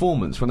players'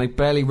 performance when they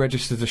barely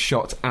registered a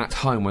shot at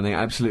home when they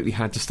absolutely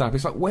had to stop.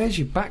 It's like, where's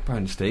your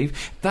backbone,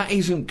 Steve? That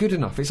isn't good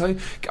enough. It's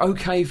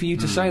okay for you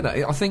to say that.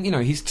 I think, you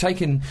know,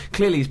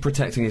 clearly he's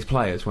protecting his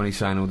players when he's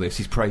saying all this.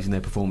 He's praising their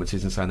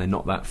performances and saying they're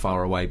not that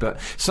far away, but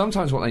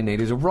sometimes what they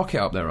need is a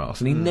rocket up their arse,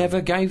 and he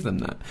never gave them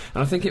that.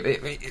 And I think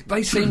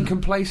they seem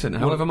complacent,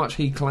 however much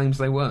he claims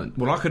they weren't.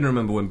 Well, I can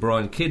remember when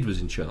Brian Kidd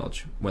was in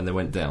charge when they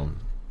went down,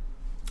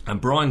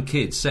 and Brian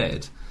Kidd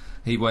said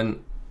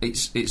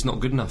it's not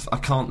good enough. I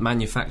can't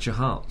manufacture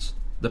hearts.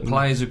 The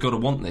players have got to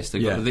want this.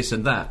 They've got to this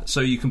and that.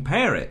 So you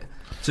compare it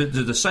to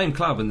the same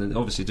club, and then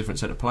obviously a different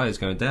set of players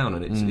going down,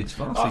 and it's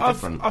vastly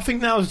different. I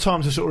think now's the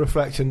time to sort of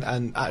reflect and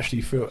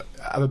actually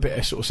have a bit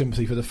of sort of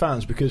sympathy for the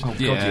fans, because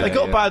they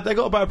got a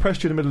bad press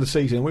during the middle of the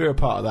season. We were a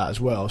part of that as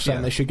well,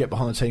 saying they should get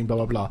behind the team,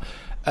 blah blah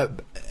blah.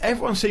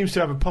 Everyone seems to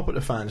have a pop at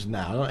the fans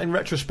now. In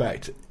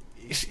retrospect,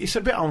 it's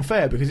a bit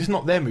unfair because it's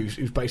not them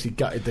who's basically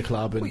gutted the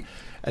club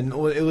and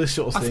all this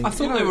sort of thing. I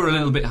thought they were a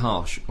little bit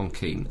harsh on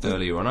Keane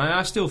earlier on.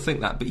 I still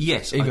think that, but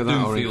yes, Either I that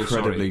do or feel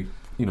incredibly, sorry.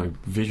 you know,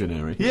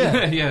 visionary.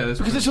 Yeah, yeah,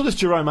 because it's all this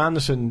Jerome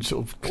Anderson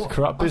sort of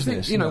corrupt I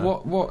business. think, you know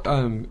what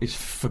is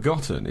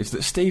forgotten is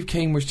that Steve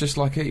Keane was just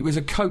like he was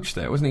a coach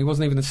there, wasn't he? He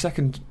wasn't even the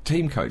second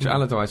team coach.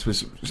 Allardyce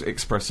was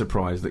expressed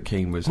surprise that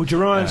Keane was. Well,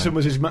 Jerome Anderson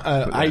was his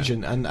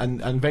agent,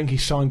 and Venky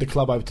signed the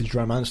club over to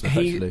Jerome Anderson.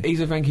 Effectively,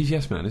 He's a Venky's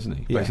yes man, isn't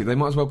he? Yeah. Basically, they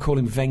might as well call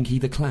him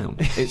Venky the clown.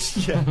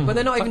 It's But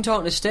they're not even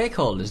talking to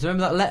stakeholders.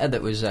 Remember that letter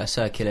that was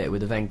circulated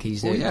with the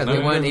Venkies? Well, yeah,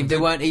 They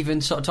weren't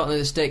even sort of talking to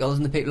the stakeholders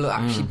and the people who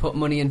actually put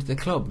money into the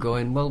club,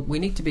 going, well, we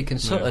need to be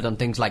consulted on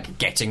things like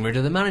getting rid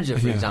of the manager,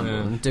 for example,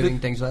 and doing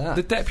things like that.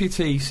 The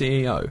deputy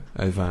CEO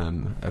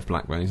of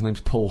Blackburn, his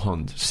name's Paul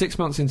Hunt. 6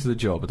 months into the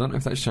job, I don't know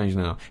if that's changed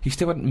now, he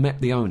still hadn't met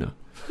the owner.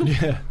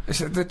 yeah,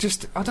 So they're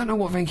just, I don't know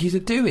what Venky's are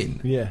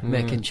doing. yeah.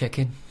 Making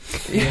chicken.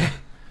 Yeah.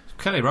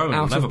 Kelly Rowland will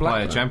Out of never play a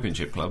Blackburn.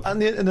 Championship club.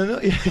 And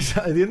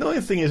the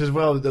annoying thing is as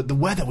well that the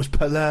weather was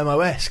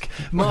Palermo-esque.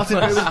 Martin,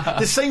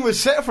 the scene was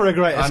set for a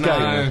great I escape,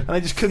 know. and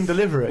they just couldn't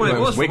deliver it. Well, it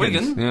was for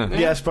Wiggins, Wigan.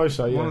 Yeah, I suppose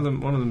so. Yeah. One of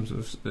them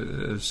sort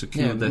of,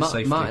 secured their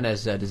safety.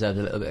 Martinez deserves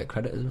a little bit of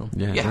credit as well.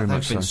 Yeah, Yeah, very they've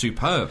much been so.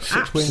 superb.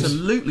 wins.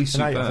 Absolutely And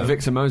superb.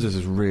 Victor Moses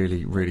has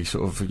really, really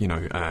sort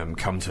of,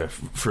 come to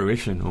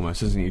fruition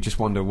almost, hasn't he? You just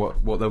wonder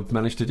what they'll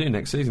manage to do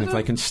next season if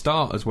they can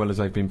start as well as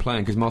they've been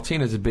playing. Because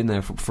Martinez has been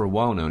there for a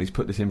while now, and he's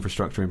put this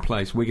infrastructure in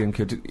place. Wigan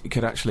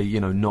could actually,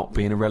 not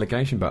be in a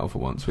relegation battle for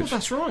once. Which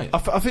That's right.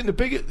 I think the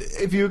big,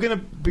 if you were going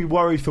to be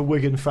worried for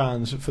Wigan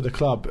fans for the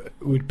club,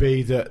 would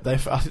be that I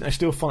think they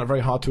still find it very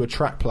hard to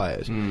attract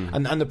players,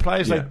 and the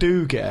players they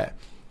do get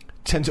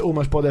tend to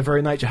almost by their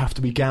very nature have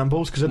to be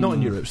gambles because they're not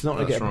in Europe, so they're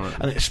not going to get. Right.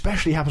 And it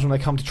especially happens when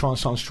they come to try and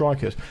sign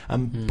strikers.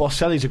 And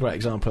Boselli's a great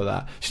example of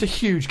that. It's just a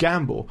huge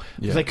gamble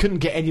because they couldn't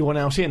get anyone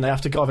else in. They have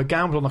to either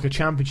gamble on like a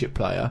Championship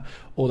player,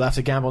 or they have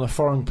to gamble on a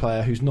foreign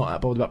player who's not that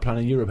bothered about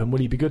playing in Europe. And will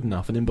he be good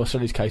enough? And in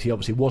Boselli's case, he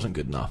obviously wasn't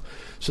good enough.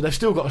 So they've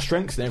still got to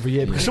strengthen every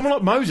year because someone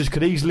like Moses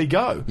could easily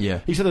go.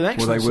 Yeah. He's had an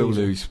excellent Well, they will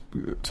season.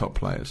 lose top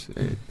players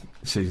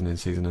season in,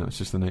 season out. It's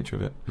just the nature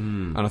of it.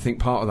 And I think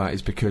part of that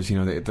is because,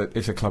 that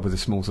it's a club with a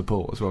small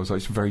support as well. So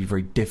it's very,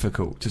 very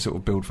difficult to sort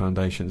of build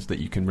foundations that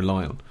you can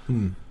rely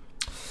on.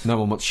 No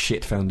one wants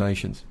shit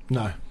foundations.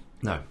 No.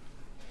 No.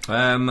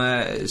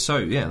 So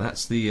yeah,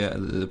 that's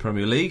the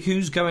Premier League.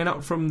 Who's going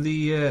up from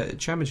the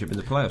Championship in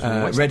the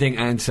playoffs? Reading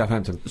and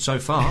Southampton. So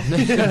far,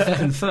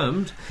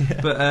 confirmed.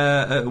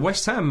 But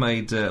West Ham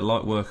made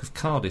light work of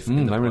Cardiff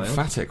in the They were playoffs.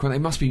 emphatic. Well, they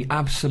must be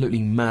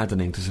absolutely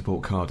maddening to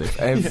support Cardiff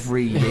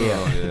every year.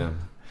 Oh, yeah.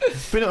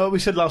 It's been, we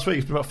said last week,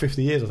 it's been about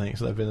 50 years, I think,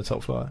 so they've been in the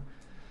top flight.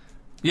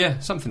 Yeah,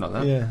 something like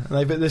that. Yeah,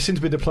 and they seem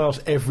to be in the playoffs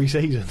every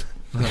season.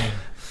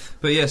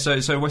 But yeah,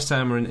 so West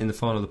Ham are in the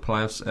final of the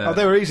playoffs.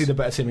 They were easily the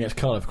better team against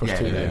Cardiff across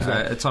 2 games.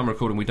 At time of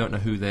recording, we don't know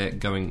who they're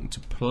going to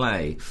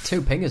play.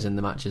 2 pingers in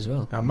the match as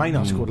well.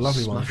 Maynard scored a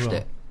lovely one as Smashed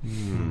well. it.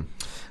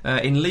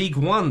 In League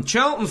One,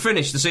 Charlton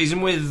finished the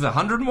season with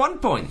 101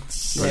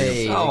 points.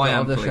 Hey, they I got am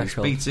over the pleased,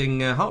 threshold. beating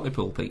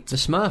Hartlepool, Pete. The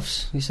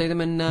Smurfs. You see them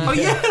in... Oh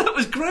yeah, that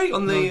was great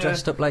on all the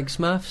dressed up like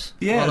Smurfs.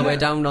 yeah. All the way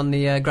down on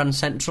the Grand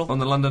Central. on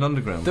the London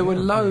Underground. There were Yeah.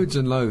 loads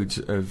and loads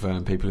of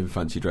people in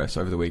fancy dress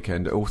over the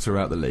weekend, all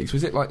throughout the leagues.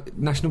 Was it like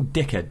National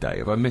Dickhead Day?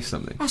 Have I missed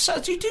something? Oh, so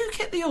you do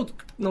get the odd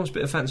nice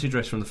bit of fancy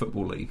dress from the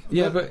Football League.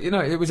 Yeah, but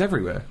it was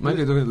everywhere.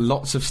 Maybe there were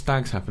lots of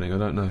stags happening. I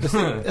don't know.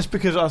 That's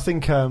because I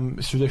think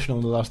it's traditional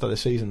in the last day of the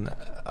season,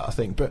 I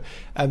think. But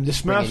the Bring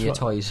Smurfs in your one,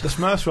 toys. the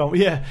Smurfs one,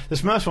 the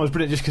Smurfs one was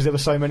brilliant just because there were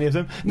so many of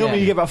them. Normally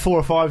Yeah. you get about 4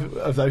 or 5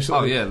 of those.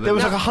 Sort Oh, of, yeah, there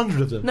was no. like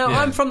 100 of them. No, Yeah.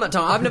 I'm from that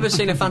town. I've never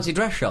seen a fancy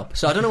dress shop,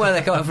 so I don't know where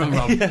they're coming from,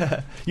 Rob.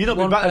 Yeah. You've not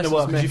been One back in the person's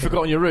world because you've making-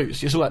 forgotten your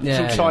roots. It's all like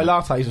Yeah, some chai yeah.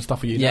 lattes and stuff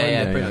for you. Yeah, now, yeah,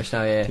 isn't it? pretty much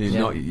now, yeah.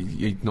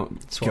 You're not.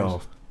 Swans.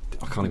 God,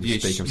 I can't even Your,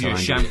 speak. I'm so your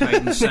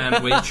angry. champagne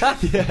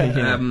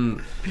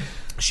sandwich.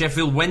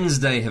 Sheffield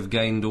Wednesday have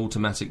gained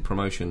automatic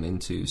promotion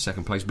into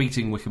second place,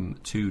 beating Wickham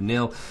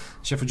 2-0.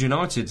 Sheffield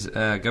United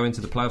go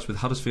into the playoffs with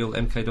Huddersfield,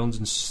 MK Dons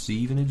and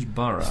Stevenage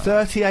Borough.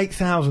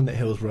 38,000 at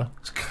Hillsborough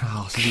It's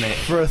class, isn't it?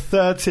 for a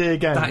third tier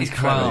game. That is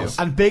class.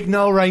 And Big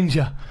Noel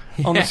Ranger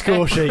on the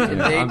score sheet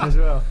as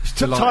well. Took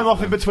delighted time off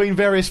for in them. between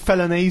various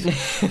felonies.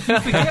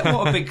 Forget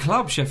what a big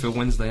club Sheffield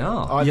Wednesday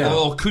are. Yeah.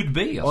 Or could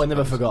be, I I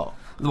never suppose. forgot.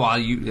 Well,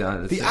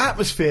 The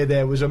atmosphere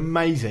there was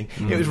amazing.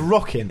 It was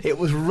rocking. It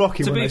was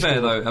rocking. To when be they fair,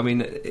 scored. though, I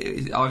mean,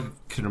 I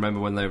can remember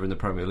when they were in the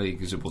Premier League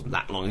because it wasn't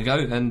that long ago,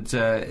 and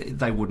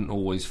they wouldn't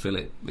always fill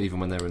it, even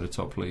when they were in the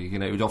top league.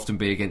 It would often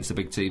be against the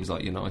big teams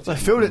like United. They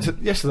filled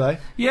it yesterday.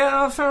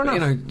 Yeah, fair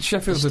enough.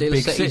 Sheffield's a Steel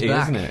big City's city,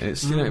 back. isn't it?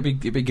 It's it'd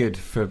be good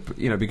for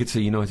it'd be good to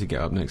see United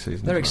get up next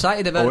season. They're as well.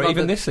 excited about or about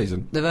even the- this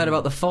season. They've heard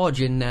about the forge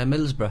in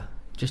Middlesbrough,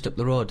 just up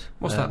the road.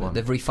 What's that one?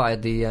 They've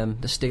refired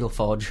the steel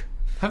forge.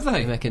 Have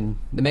They're they? making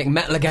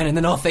metal again in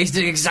the northeast.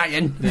 It's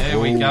exciting. There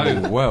we go.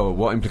 Ooh, well,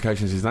 what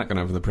implications is that going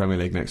to have for the Premier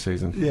League next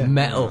season? Yeah.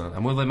 Metal.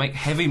 And will they make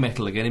heavy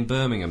metal again in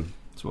Birmingham?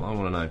 That's what I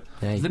want to know.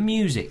 Hey. The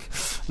music.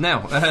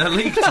 Now,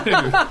 League 2.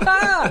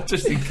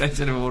 Just in case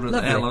anyone wanted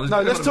the hell. I was No,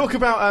 gonna- let's talk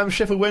about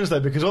Sheffield Wednesday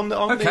because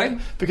Okay.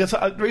 because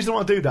the reason I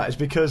want to do that is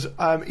because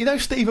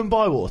Stephen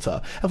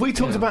Bywater. Have we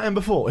talked about him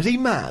before? Is he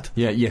mad?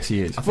 Yeah, yes,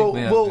 he is. Well, we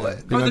have, well, yeah. You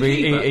Oh, know, the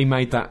he, keeper. he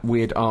made that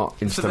weird art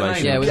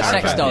installation. Yeah, with a Yeah,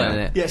 sex okay. doll Yeah. in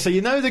it. yeah. So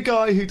you know the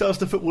guy who does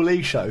the Football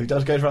League show, who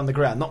goes around the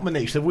ground, not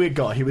Manish, the weird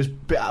guy. He was a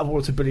bit out of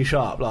order to Billy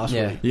Sharp last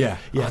Yeah. week. Yeah.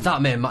 Yeah. Oh,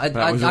 that man,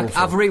 was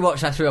awful. I've rewatched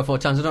that 3 or 4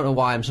 times. I don't know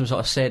why I'm some sort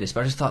of sadist,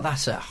 but I just thought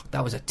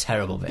that was a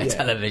terrible bit of Yeah.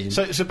 television.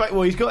 So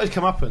he's got his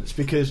comeuppance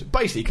because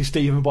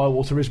Stephen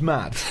Bywater is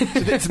mad. So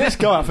this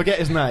guy, I forget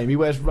his name. He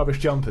wears rubbish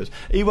jumpers.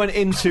 He went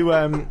into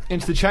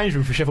the change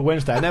room for Sheffield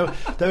Wednesday, and they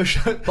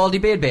were Baldy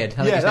Beard. I think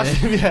yeah, his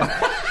that's name is.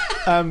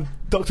 yeah.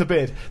 Dr.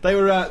 Beard. They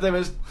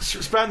were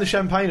spraying the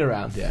champagne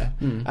around,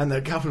 and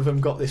a couple of them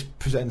got this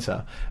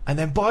presenter, and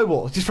then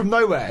Bywater, just from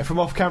nowhere, from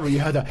off camera, you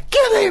heard a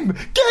 "Get him!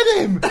 Get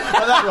him!" like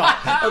that,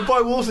 right? And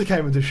Bywater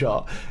came into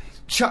shot.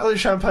 chucked the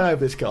champagne over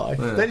this guy,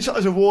 then shot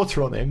loads of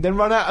water on him, then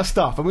run out of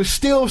stuff, and was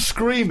still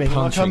screaming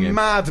Punching like a him.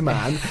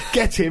 madman,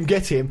 get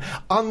him,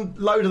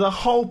 unloaded a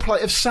whole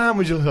plate of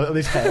sandwiches on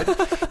his head,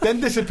 then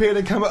disappeared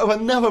and came out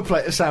with another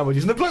plate of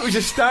sandwiches, and the bloke was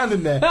just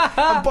standing there,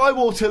 and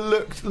Bywater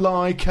looked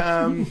like, he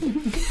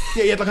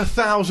had like a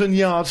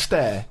 1,000-yard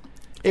stare.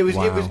 It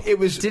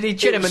was. Did he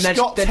chin him and then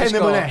Scott just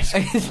go?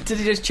 Tenorman-esque. Did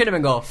he just chin him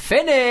and go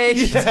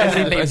finish?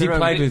 Has he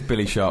played with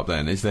Billy Sharp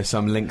then? Is there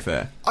some link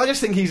there? I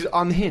just think he's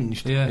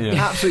unhinged. Yeah.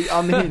 Absolutely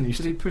unhinged.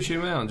 Did he push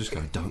him out and just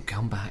go, don't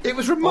come back? It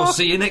was I'll remarkable.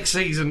 see you next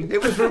season.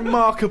 It was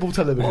remarkable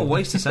television. What a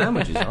waste of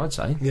sandwiches, I'd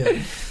say.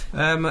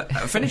 Yeah.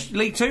 Finished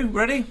League Two,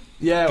 ready?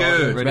 Yeah.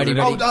 Good. Ready.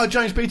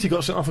 James Beattie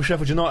got sent off for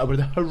Sheffield United with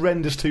a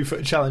horrendous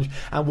 2-foot challenge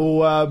and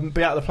will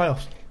be out of the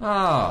playoffs.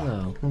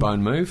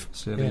 Bone move.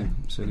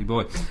 Silly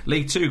boy.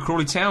 League Two,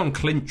 Crawley Town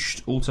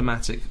clinched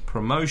automatic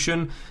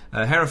promotion.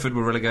 Hereford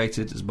were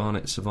relegated as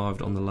Barnet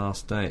survived on the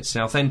last day. At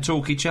Southend,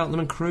 Torquay,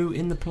 Cheltenham and Crewe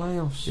in the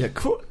playoffs. Yeah,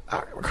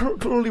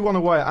 Crawley won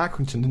away at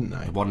Accrington, didn't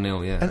they?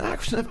 1-0, yeah. And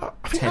Accrington,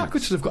 I think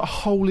Accrington have got a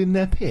hole in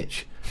their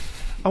pitch.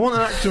 I want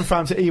an Accrington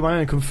fan to email in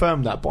and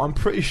confirm that, but I'm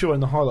pretty sure in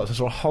the highlights I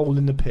saw a hole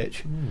in the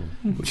pitch,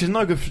 which is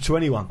no good to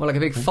anyone. Well, like a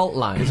big fault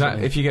line. Is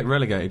that if you get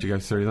relegated, you go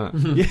through that?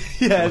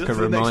 Yeah, like a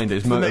reminder,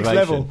 it's the next motivation.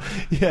 level.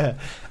 Yeah,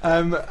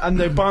 and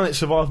the Barnet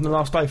survived in the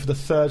last day for the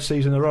 3rd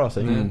season in a row, I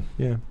think.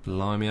 Yeah.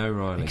 Blimey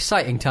O'Reilly.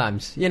 Exciting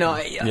times. You know,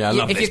 I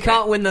love if this you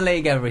can't win the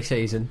league every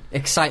season,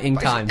 exciting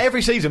times.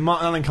 Every season,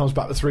 Martin Allen comes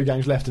back with 3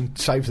 games left and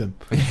saves them.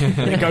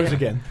 And it goes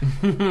again.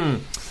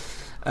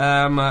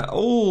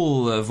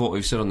 All of what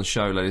we've said on the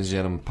show, ladies and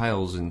gentlemen,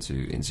 pales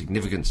into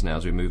insignificance now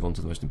as we move on to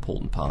the most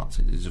important part.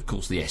 It is, of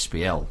course, the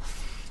SPL.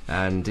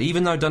 And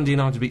even though Dundee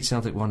United beat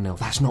Celtic 1-0,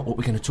 that's not what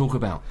we're going to talk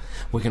about.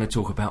 We're going to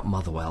talk about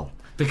Motherwell.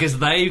 Because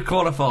they've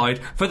qualified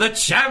for the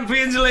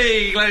Champions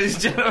League,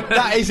 ladies and gentlemen.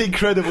 That is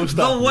incredible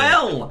stuff. The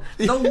Well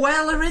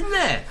are in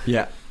there.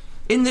 Yeah.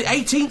 In the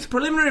 18th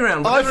preliminary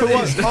round. I,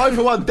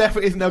 for one,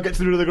 definitely think they'll get to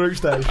the middle of the group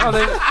stage. Oh,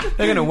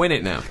 they're going to win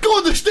it now. Go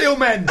on, the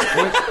Steelmen!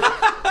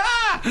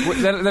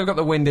 They've got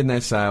the wind in their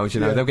sails, you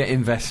know. Yeah. They'll get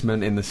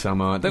investment in the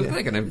summer.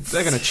 They're going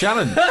to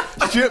challenge.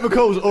 Stuart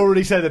McCall's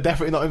already said they're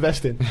definitely not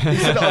investing. He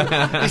said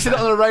it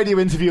on a radio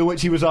interview in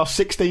which he was asked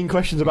 16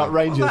 questions about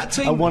Rangers that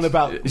team- and one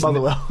about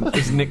Motherwell.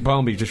 Is Nick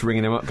Barmby just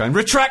ringing him up going,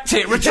 retract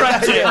it!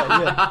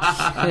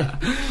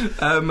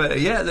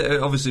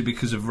 Obviously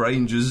because of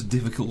Rangers'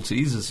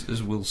 difficulties,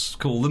 as we'll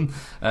call them,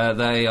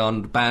 they are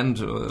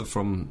banned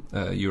from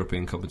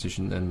European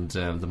competition, and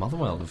the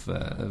Motherwell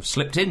have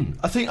slipped in.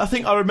 I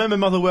think I remember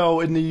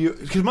Motherwell in the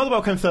because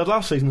Motherwell came 3rd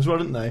last season as well,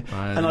 didn't they?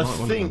 And I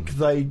think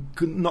they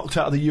knocked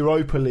out of the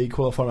Europa League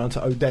qualifying round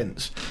to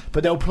Odense.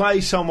 But they'll play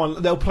someone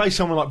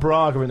like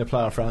Braga in the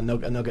playoff round,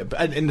 and they'll get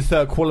in the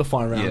 3rd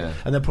qualifying round,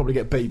 and they'll probably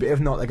get beat. But if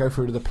not, they go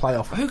through to the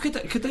playoff. Who could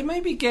they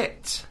maybe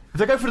get? If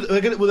they go for,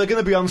 they're going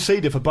to be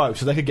unseeded for both,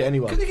 so they could get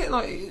anyone. Could they get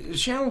like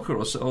Schalke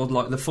or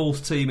like the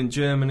 4th team in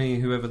Germany,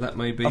 whoever that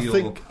may be?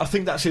 I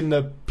think that's in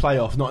the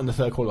playoff, not in the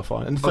 3rd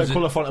qualifying. In the 3rd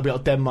qualifying, it'll be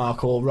like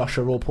Denmark or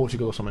Russia or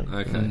Portugal or something.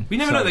 Okay, you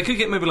never know. They could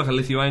get maybe like a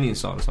Lithuanian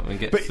side or something and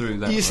get through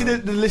that. You see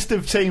the list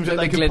of teams that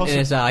they could glint in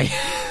his eye.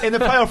 in the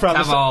playoff round.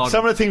 Come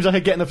some of the teams they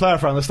could get in the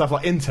playoff round are stuff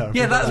like Inter.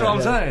 Yeah, that's what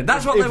I'm saying.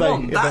 That's what they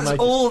want. That's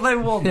all they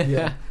want.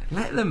 Yeah.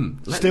 Let them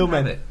Steelmen,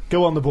 have it.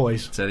 go on the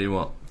boys. Tell you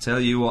what.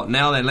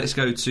 Now then, let's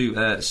go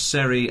to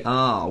Serie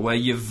A, where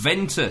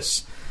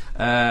Juventus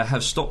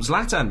have stopped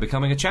Zlatan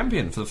becoming a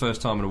champion for the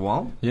first time in a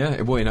while.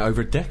 Yeah, well,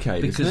 over a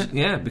decade, isn't it?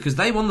 Yeah, because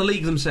they won the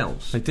league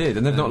themselves. They did,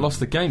 and they've not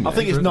lost the game yet. I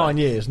think it's 9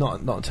 years,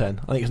 not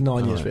 10. I think it's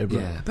 9 years for Ibra.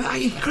 Yeah, but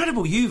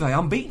incredible Juve,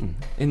 unbeaten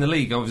in the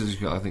league.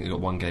 Obviously, I think they've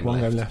got one game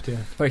left. Yeah.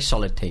 Very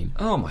solid team.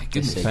 Oh my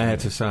goodness. Fair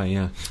to say,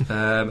 yeah.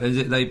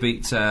 They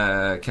beat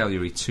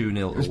Cagliari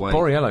 2-0 away.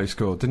 Borriello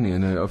scored, didn't he?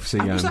 And obviously,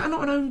 was that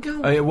not an own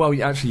goal?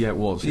 well, actually, it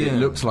was. Yeah. It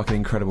looks like an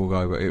incredible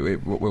goal, but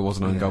it was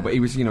an own goal. But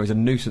he was, he's a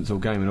nuisance all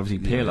game, and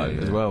obviously Pirlo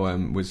as well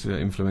was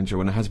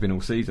influential, and it has been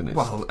all season.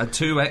 Well, a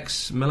 2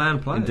 Milan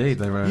player. Indeed,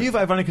 they were. Juve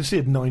have only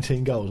conceded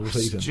 19 goals all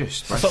season.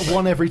 Just it's like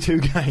 1 every 2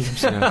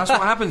 games. Yeah. That's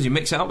what happens. You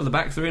mix it up with a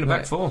back 3 and a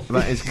back 4.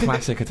 That is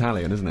classic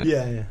Italian, isn't it?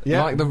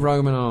 Yeah. Like the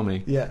Roman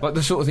army. Yeah. Like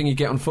the sort of thing you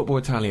get on Football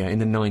Italia in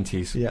the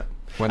 90s. Yeah.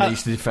 When they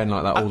used to defend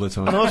like that all the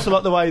time. And I also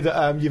like the way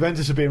that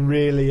Juventus have been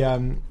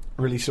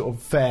really sort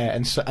of fair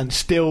and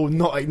still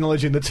not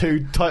acknowledging the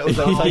 2 titles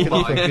they've taken.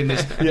 Oh my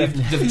goodness! Yeah.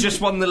 They've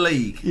just won the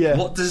league. Yeah.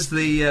 What does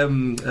the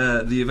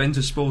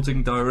Juventus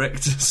sporting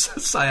director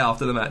say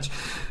after the match?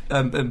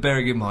 And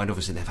bearing in mind,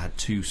 obviously, they've had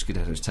 2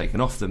 Scudettos taken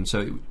off them,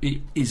 so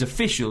it is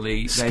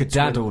officially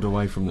skedaddled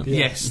away from them.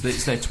 Yes,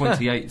 it's their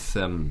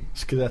 28th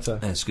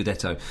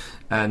Scudetto.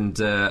 And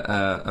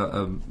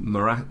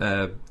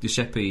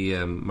Giuseppe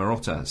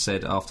Marotta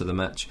said after the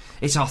match,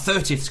 "It's our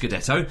 30th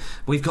Scudetto.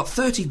 We've got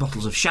 30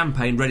 bottles of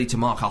champagne ready to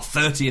mark our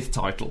 30th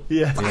title."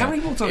 Yeah. How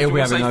many more times He'll do be you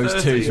want to having say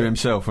those 30? two to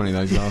himself, won't he,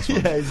 those last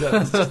ones? Yeah,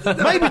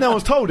 exactly. Maybe no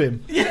one's told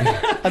him.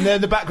 And then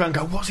in the background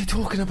go, what's he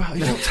talking about?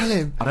 He's not telling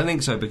him. I don't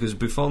think so, because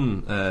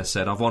Buffon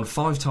said, "I've won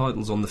 5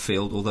 titles on the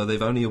field, although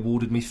they've only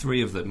awarded me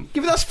 3 of them."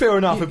 Yeah, but that's fair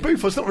enough. But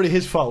Buffon's not really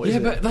his fault, is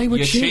it? but they were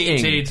You cheating.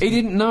 cheated. He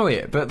didn't know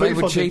it, but they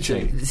were Buffon did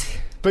cheating. cheat.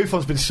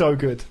 Buffon's been so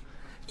good.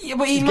 Yeah,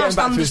 but He's getting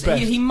back to his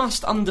best. he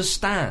must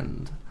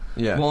understand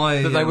Yeah,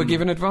 why that they were um,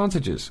 given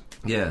advantages.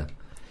 Yeah.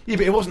 Yeah,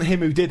 but it wasn't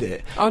him who did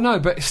it. Oh no,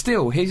 but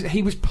still,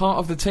 he was part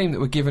of the team that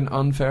were given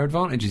unfair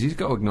advantages. He's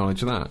got to acknowledge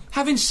that.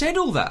 Having said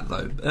all that,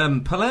 though,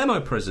 Palermo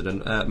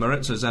president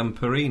Maurizio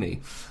Zamperini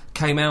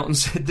came out and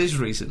said this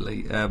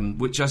recently,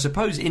 which I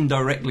suppose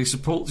indirectly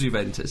supports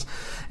Juventus.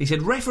 He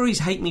said, "Referees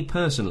hate me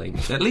personally.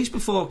 At least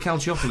before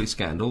Calciopoli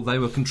scandal, they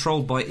were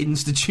controlled by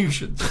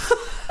institutions.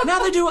 Now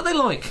they do what they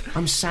like.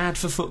 I'm sad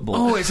for football."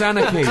 Oh, it's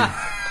anarchy.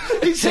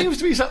 It seems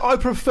to be so. I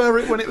prefer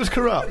it when it was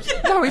corrupt.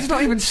 No, he's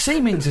not even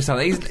seeming to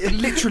say that. He's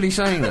literally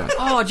saying that.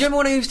 Oh, do you remember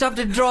when I used to have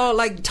to draw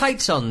like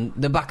tights on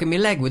the back of my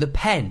leg with a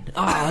pen?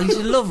 Oh, I used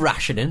to love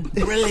rationing.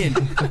 Brilliant.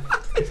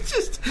 It's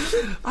just,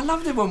 I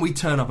loved it when we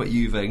turn up at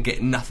Juve and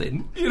get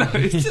nothing. You know,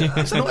 it's just,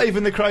 It's not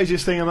even the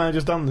craziest thing a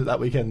manager's done that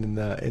weekend in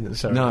the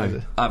ceremony.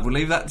 is No. it? we'll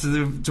leave that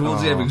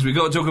towards the end because we've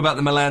got to talk about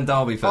the Milan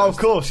derby first. Oh, of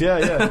course,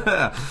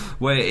 yeah.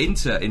 Where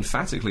Inter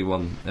emphatically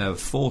won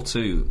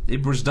 4-2.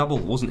 Ibra's double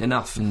wasn't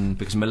enough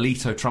because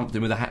Melito trumped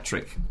him with a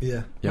hat-trick.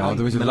 Yeah. Yeah,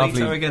 there was a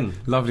Melito again.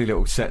 lovely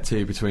little set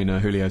too between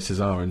Julio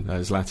Cesar and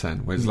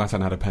Zlatan, where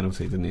Zlatan had a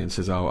penalty, didn't he? And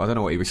Cesar, I don't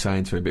know what he was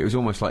saying to him, but it was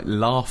almost like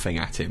laughing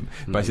at him,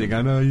 basically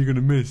going, "Oh, you're going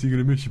to miss,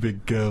 you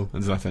big girl."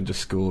 And Zlatan just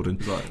scored and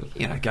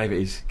gave it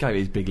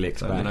his big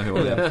licks I back. don't know who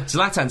I am.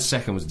 Zlatan's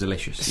second was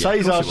delicious.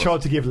 Cesar's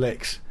tried to give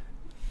licks,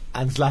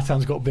 and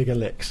Zlatan's got bigger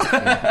licks.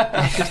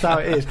 That's just how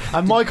it is.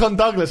 And Maicon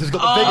Douglas has got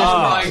the Oh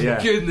biggest my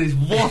licks.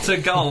 goodness, what a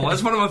goal.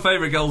 That's one of my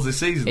favourite goals this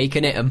season. He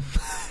can hit them.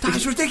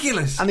 That's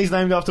ridiculous. And he's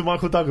named after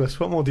Michael Douglas.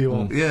 What more do you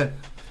want? Yeah.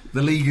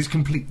 The league is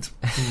complete.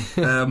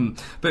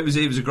 But it was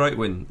a great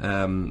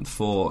win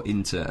for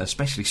Inter,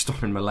 especially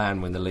stopping Milan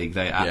win the league.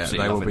 They absolutely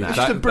they will loving be. that.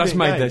 Just a That's brilliant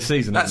made game. their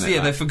season. That's hasn't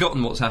it? they've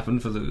forgotten what's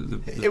happened for the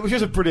It was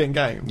just a brilliant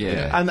game.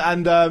 Yeah.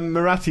 And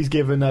Moratti's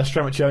given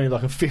Stramaccioni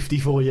like a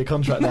 54-year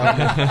contract now.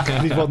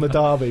 He's won the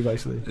derby,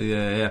 basically.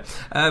 Yeah.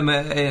 And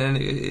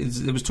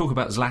there was talk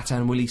about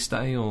Zlatan. Will he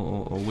stay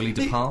or will he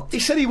depart? He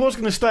said he was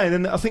going to stay,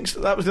 and then I think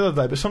that was the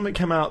other day, but something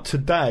came out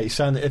today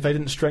saying that if they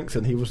didn't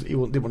strengthen, he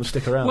didn't want to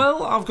stick around.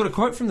 Well, I've got a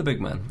quote from the big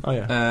man. Oh,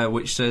 yeah.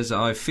 Which says,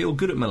 "I feel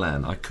good at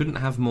Milan. I couldn't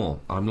have more.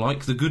 I'm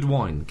like the good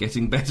wine,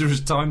 getting better as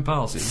time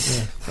passes."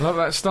 Yeah. I love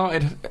that.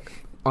 Started,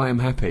 "I am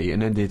happy,"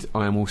 and ended,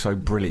 "I am also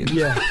brilliant."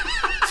 Yeah.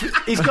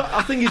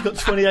 I think he's got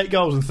 28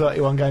 goals in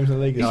 31 games in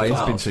the league. Oh, he's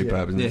Wow. been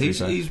superb, Yeah,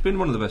 isn't he? he's been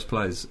one of the best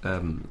players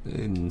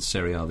in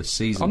Serie A this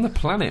season. On the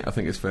planet, I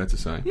think it's fair to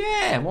say.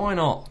 Yeah, why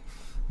not?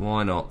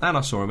 Why not? And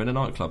I saw him in a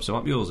nightclub, so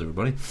up yours,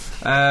 everybody.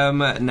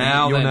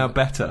 Now You're then, now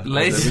better.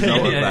 Let's- as a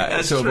result of yeah, that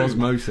that's sort true. of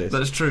osmosis.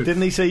 That's true.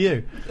 Didn't he see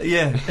you?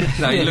 Yeah.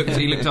 No, he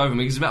looked over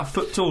me. He's about a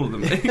foot taller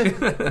than me.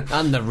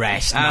 And the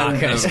rest,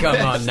 And Marcus. the Come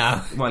rest. on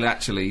now. Well,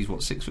 actually, he's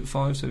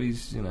 6'5", so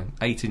he's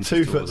 8 inches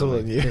 2 foot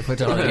taller than you.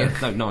 Put on you.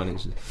 No, 9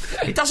 inches.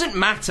 It doesn't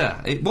matter.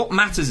 What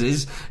matters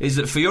is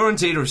that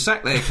Fiorentina have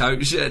sacked their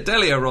coach,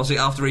 Delio Rossi,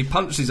 after he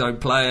punched his own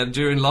player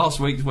during last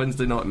week's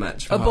Wednesday night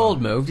match. A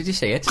bold move. Did you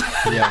see it?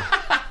 Yeah.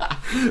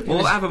 Well,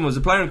 what happened was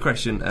the player in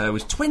question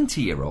was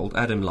 20-year-old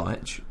Adam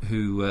Laic,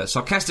 who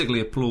sarcastically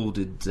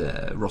applauded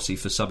Rossi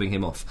for subbing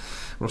him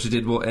off. Rossi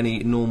did what any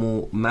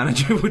normal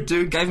manager would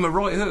do, gave him a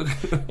right hook.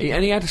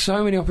 And he had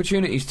so many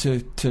opportunities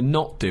to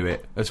not do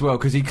it as well,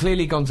 because he'd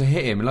clearly gone to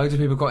hit him. Loads of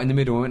people got in the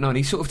middle and went no, and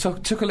he sort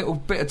of took a little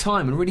bit of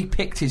time and really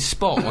picked his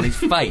spot on his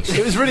face.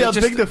 It was really Just-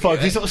 undignified.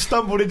 He sort of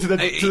stumbled into the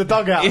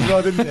dugout as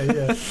well, didn't he?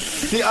 Yeah.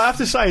 See, I have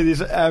to say, there's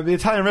the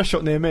Italian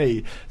restaurant near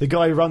me. The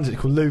guy who runs it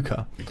called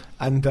Luca,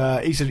 and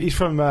he's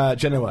from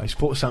Genoa. He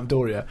supports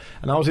Sampdoria,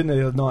 and I was in there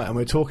the other night and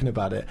we were talking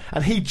about it,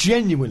 and he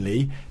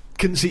genuinely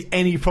couldn't see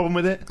any problem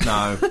with it.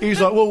 No. He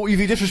was like, "Well, if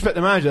you disrespect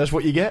the manager, that's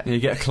what you get." You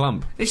get a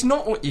clump. It's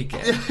not what you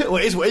get. Well,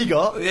 it is what he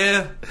got.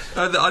 Yeah,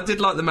 I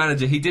did like the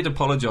manager. He did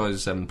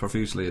apologise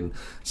profusely and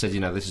said,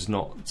 this is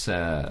not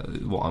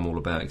what I'm all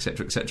about,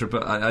 etc., etc.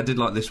 But I did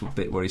like this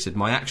bit where he said,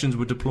 "My actions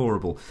were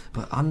deplorable,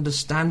 but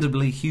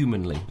understandably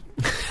humanly."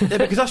 Yeah,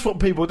 because that's what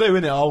people do,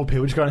 isn't it? Old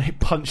people just go and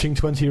punching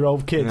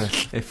 20-year-old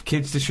kids. Yeah. If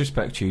kids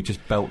disrespect you,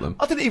 just belt them.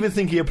 I didn't even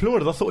think he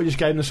applauded. I thought he just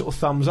gave them a sort of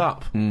thumbs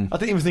up. I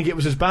didn't even think it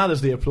was as bad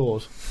as the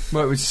applause.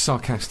 Well, it was a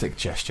sarcastic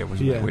gesture,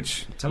 wasn't Yeah. it?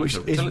 Which Tell it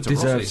to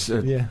deserves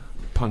Rossi. a Yeah.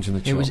 punch in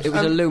the It was chops.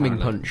 a looming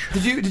apparently.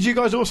 punch. Did you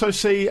guys also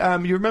see?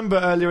 You remember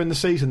earlier in the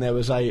season there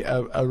was a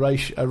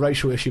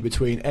racial issue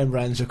between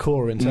Emre and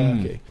Zakora in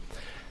Turkey,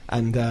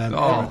 and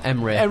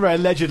Emre.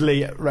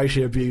 allegedly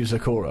racially abused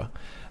Zakora,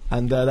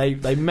 and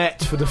they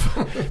met for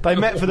the they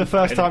met for the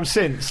first time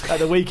since at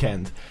the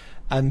weekend.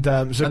 And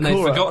Zakora, And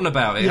they've forgotten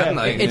about it, haven't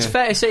they? It's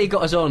fair to say he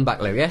got his own back,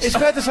 Lou, yes? It's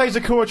fair to say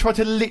Zakora tried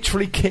to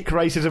literally kick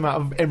racism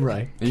out of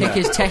Imre. Kick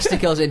his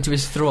testicles into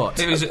his throat.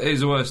 It was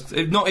the worst.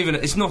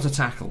 It's not a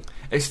tackle.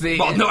 It's the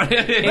Well, no,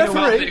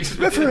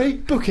 Referee,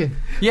 booking.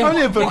 Yeah,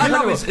 Only a booking. I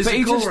love But it.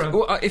 he just,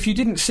 Zakora. if you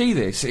didn't see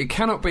this, it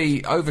cannot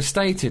be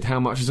overstated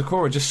how much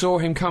Zakora just saw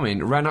him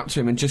coming, ran up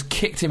to him, and just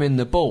kicked him in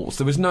the balls.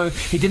 There was no.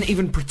 He didn't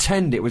even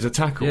pretend it was a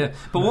tackle. Yeah,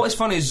 but what is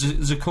funny is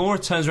Zakora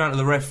turns around to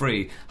the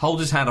referee, holds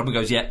his hand up, and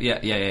goes, "Yeah.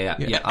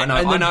 I know,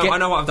 And then I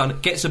know what I've done."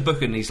 Gets a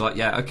booking, and he's like,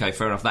 "Yeah, okay,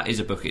 fair enough. That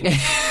is a booking."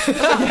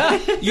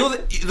 You're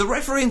the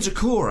referee and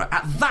Zakora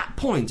at that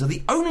point are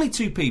the only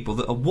two people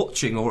that are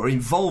watching or are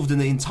involved in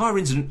the entire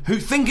incident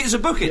who think it's a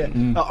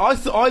booking.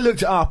 I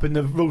looked it up in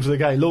the laws of the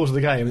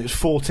game, and it was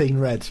 14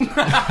 reds.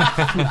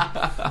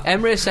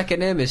 Emre's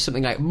second name is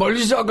something like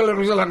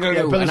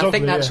Belizoglu, and I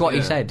think that's what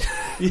he said.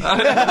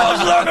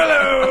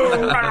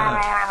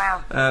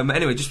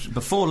 Anyway, just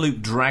before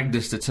Luke dragged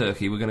us to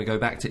Turkey, we're going to go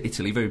back to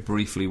Italy very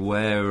briefly,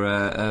 where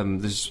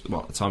there's,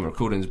 at the time of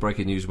recording, there's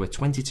breaking news where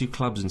 22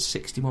 clubs and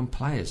 61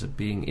 players are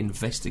being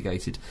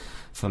investigated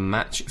for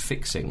match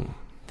fixing.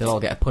 They'll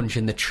all get a punch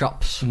in the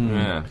chops.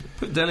 Yeah,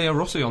 put Delio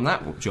Rossi on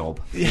that job.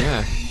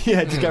 Yeah,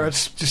 just go around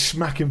just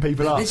smacking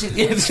people up. This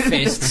is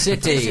Fist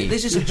City.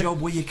 This is a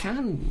job where you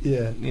can,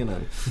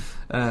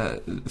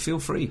 feel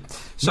free.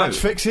 So, Match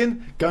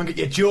fixing, go and get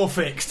your jaw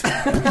fixed.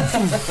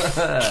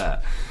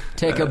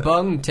 Take a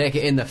bung, take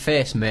it in the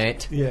face,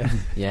 mate. Yeah.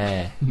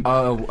 Yeah.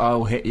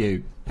 I'll hit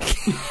you.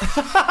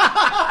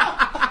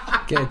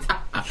 Good.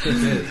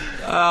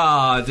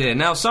 Ah, dear.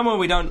 Now, somewhere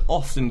we don't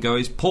often go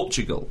is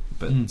Portugal.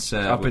 But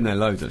I've been there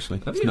loads,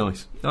 actually. It's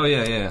nice. Oh,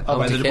 yeah. I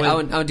went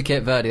to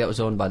Cape Verde, that was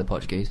owned by the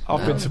Portuguese.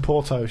 I've been to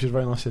Porto, which is a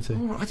very nice city.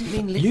 Oh, I didn't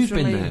mean literally. You've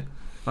been there.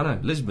 I know,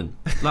 Lisbon.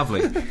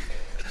 Lovely. Liz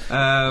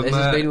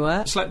has been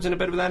where? Slept in a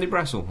bed with Andy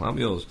Brassel. I'm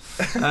yours.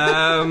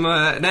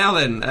 Now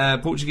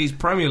then, Portuguese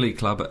Premier League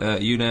club,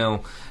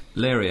 União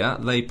Leiria,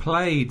 they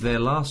played their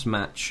last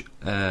match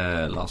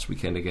last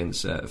weekend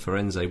against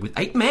Firenze with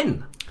 8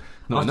 men.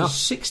 Not After enough.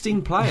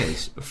 16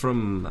 players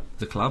from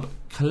the club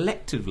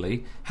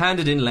collectively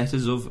handed in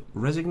letters of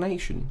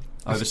resignation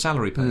over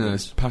salary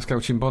payments. Pascal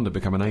Chimbonda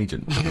become an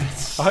agent. I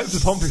hope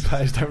the Pompey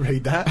players don't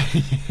read that.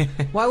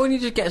 Why wouldn't you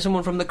just get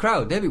someone from the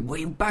crowd? They'd be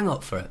way bang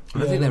up for it. I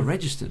don't think they're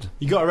registered.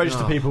 You got to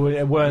register people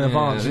well in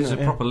advance. This is a isn't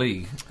it? proper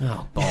league.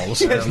 Oh, balls.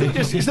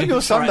 It's not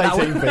your Sunday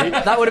team, Pete.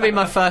 That would have been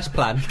my first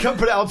plan. You can't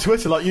put it on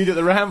Twitter like you did at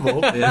the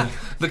Ramble.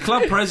 The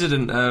club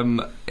president,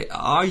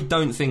 I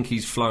don't think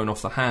he's flown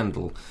off the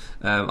handle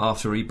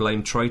after he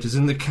blamed traitors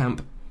in the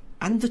camp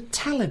and the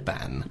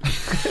Taliban.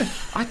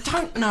 I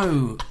don't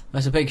know.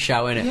 That's a big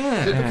shout, isn't it?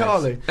 Yeah.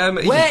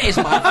 Bacali. Where is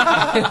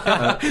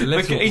my...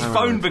 He's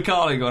phoned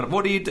Bacali, gone,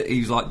 what do you do?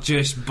 He's like,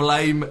 just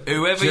blame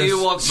whoever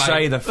you want, mate.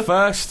 Say the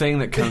first thing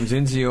that comes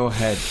into your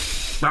head.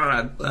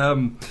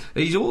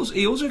 He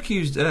also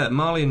accused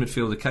Malian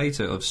midfielder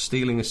Keita of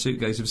stealing a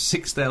suitcase of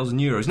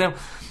 €6,000. Now,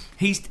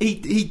 he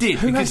did.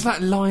 Who because has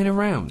that lying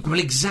around? Well,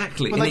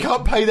 exactly. Well, they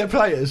can't pay their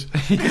players.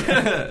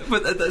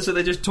 But so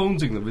they're just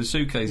taunting them with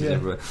suitcases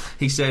everywhere.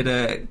 He said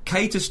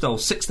Keita stole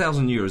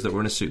 €6,000 that were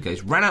in a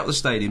suitcase, ran out the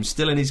stadium,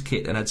 still in his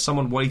kit, and had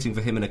someone waiting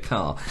for him in a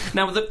car.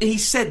 Now, he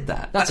said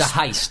that. That's a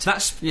heist.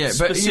 That's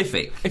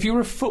specific. But if you were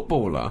a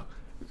footballer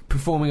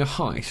performing a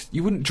heist,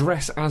 you wouldn't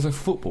dress as a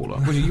footballer,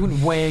 would you? You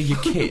wouldn't wear your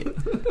kit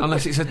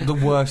unless it's the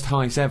worst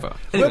heist ever.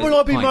 When will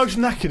I be Heist. most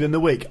knackered in the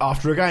week?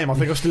 After a game, I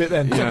think I'll steal it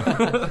then.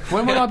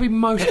 When will I be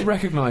most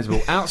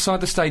recognisable? Outside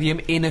the stadium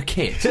in a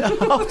kit.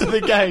 After the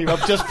game,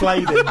 I've just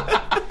played it.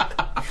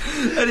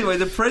 Anyway,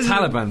 the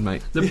president... Taliban,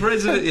 mate. The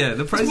president,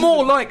 the president... It's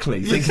more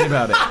likely, thinking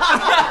about it.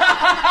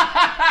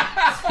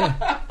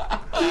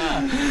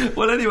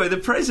 Well, anyway, the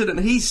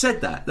president, he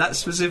said that's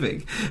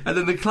specific. And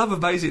then the club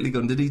have basically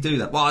gone, did he do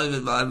that? Well,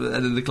 and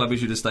then the club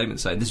issued a statement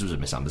saying this was a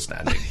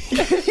misunderstanding.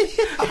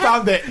 I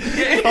found it.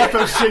 I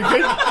felt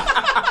stupid.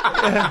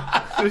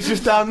 It was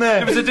just down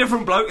there. It was a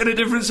different bloke in a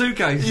different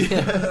suitcase.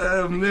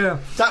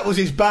 That was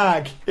his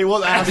bag. It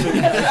wasn't our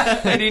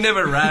suitcase. And he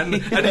never ran,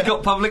 and he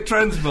got public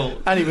transport.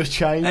 And he was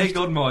changed. Egg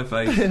on my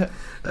face.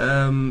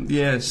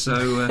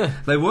 So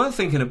they were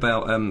thinking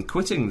about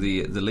quitting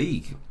the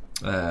league.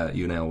 But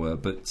they're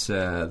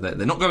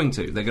not going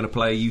to. They're going to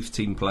play youth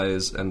team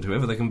players and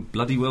whoever they can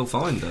bloody well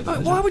find.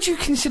 Why would you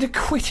consider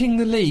quitting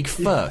the league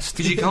first?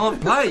 Because you can't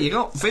play. You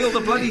can't field the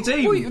bloody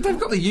team. Well, they've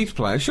got the youth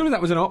players. Surely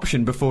that was an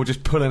option before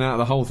just pulling out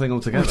the whole thing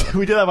altogether.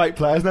 We did have 8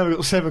 players. Now we've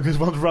got 7 because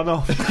one's run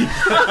off.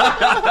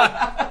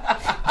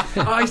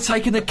 He's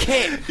taking the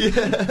kit.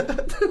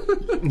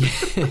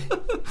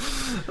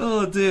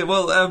 Oh dear.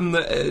 Well,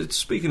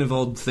 speaking of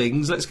odd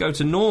things, let's go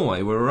to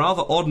Norway, where a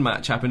rather odd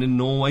match happened in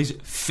Norway's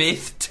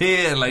 5th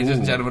tier, ladies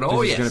and gentlemen.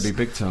 This is going to be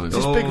big time. Is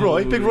this Big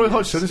Roy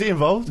Hodgson? Is he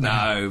involved?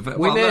 No, but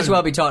We may as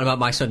well be talking about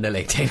my Sunday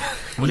League team.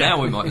 Well, now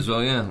we might as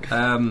well,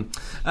 yeah.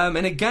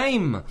 In a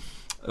game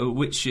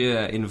which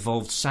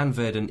involved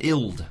Sandved and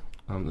Ild.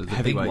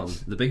 The big one. Heavyweights.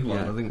 The big one,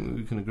 Yeah. I think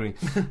we can agree.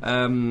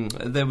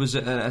 There was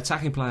an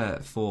attacking player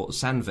for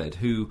Sandved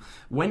who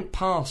went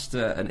past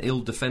an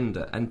ill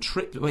defender and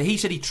tripped. Well, he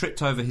said he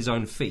tripped over his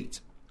own feet.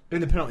 In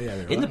the penalty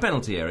area, In the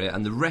penalty area,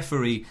 and the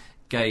referee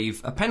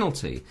gave a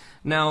penalty.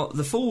 Now,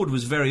 the forward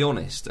was very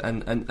honest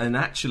and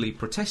actually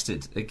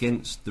protested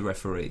against the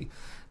referee.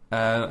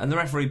 And the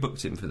referee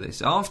booked him for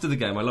this. After the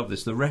game, I love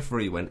this, the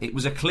referee went, it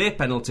was a clear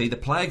penalty, the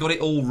player got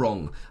it all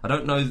wrong. I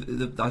don't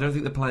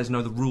think the players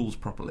know the rules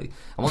properly.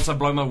 And once I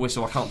blow my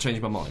whistle, I can't change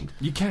my mind.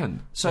 You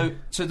can. So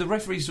the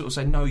referee sort of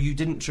said, no, you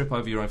didn't trip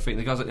over your own feet. And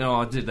the guy's like, no,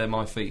 I did, they're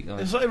my feet.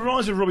 It's like, it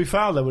reminds me of Robbie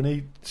Fowler when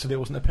he said it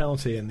wasn't a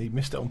penalty and he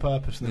missed it on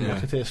purpose and then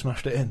McAteer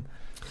smashed it in.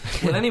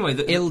 Well, anyway...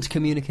 Ill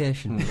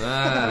communication.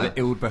 The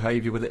ill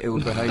behaviour with the ill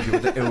behaviour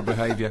with the ill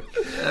behaviour.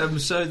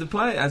 So the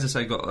player, as I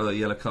say, got a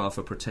yellow card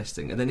for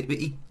protesting, and then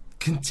he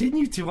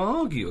continued to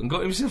argue and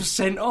got himself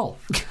sent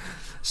off.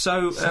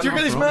 So Do you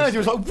get his manager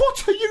was like,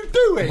 what are you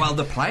doing? Well,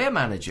 the player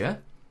manager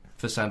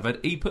for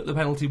Sandved, he put the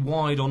penalty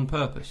wide on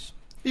purpose.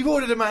 You've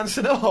ordered a man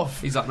sent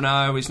off. He's like,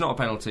 no, it's not a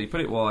penalty.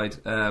 Put it wide,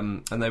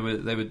 and they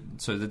were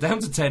so they're down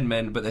to 10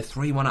 men, but they're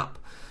 3-1 up.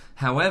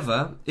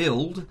 However,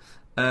 Ild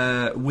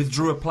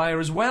withdrew a player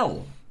as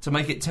well to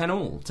make it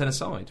 10-10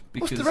 aside.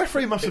 Because The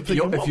referee must have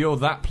If you're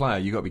that player,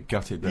 you've got to be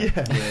gutted then.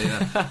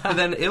 Yeah. But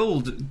then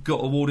Ild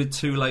got awarded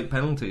 2 late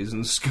penalties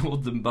and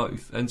scored them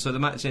both, and so the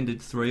match ended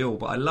 3-3.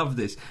 But I love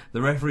this.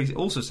 The referee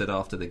also said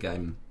after the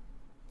game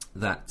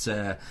that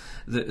the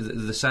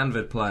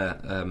Sandved player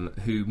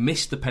who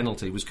missed the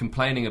penalty was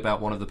complaining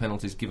about one of the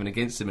penalties given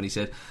against him, and he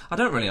said, I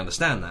don't really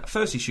understand that.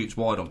 First he shoots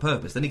wide on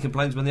purpose, then he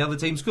complains when the other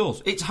team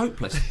scores. It's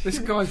hopeless. This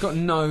guy's got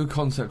no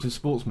concept of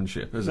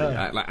sportsmanship, has No. he?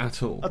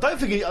 At all. I don't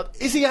think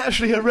is he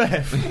actually a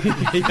ref?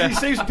 He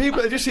seems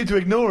people just seem to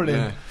ignore him.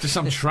 Yeah. Just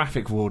some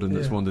traffic warden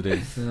that's wandered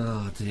in.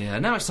 Oh dear.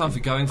 Now it's time for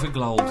Going for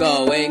Gold.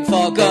 Going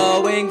for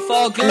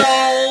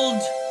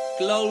gold.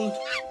 Gold.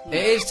 It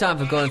is time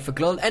for Going for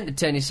Gold.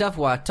 Entertain yourself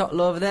while I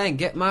toddle over there and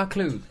get my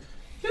clue.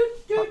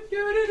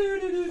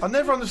 I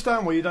never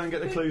understand why you don't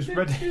get the clues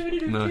ready.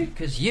 No.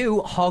 Because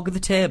you hog the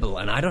table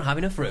and I don't have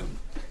enough room.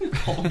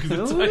 Hog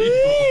the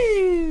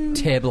table.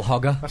 Table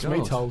hogger. That's me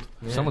God. told.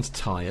 Someone's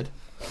tired.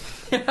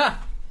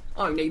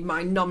 I need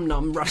my num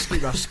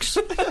rusky rusks.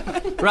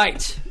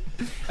 Right.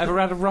 Ever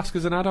had a rusk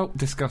as an adult?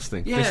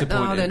 Disgusting. Yeah,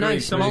 Disappointing. no, they're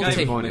nice. Someone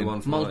gave Malty. me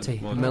one for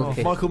Malty. mine.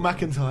 Milky. Michael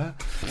McIntyre.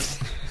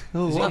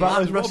 What What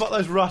about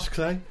those rusks,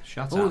 eh?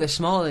 Shut Oh, up. they're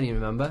smaller than you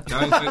remember.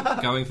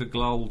 Going for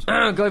Gold.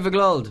 Going for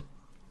gold.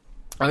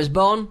 I was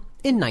born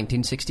in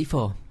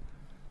 1964.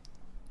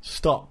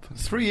 Stop.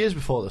 3 years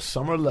before the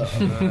Summer of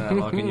Love.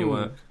 Liking your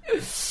work.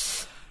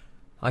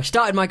 I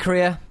started my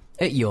career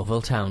at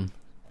Yeovil Town.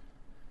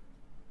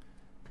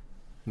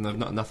 No,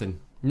 nothing.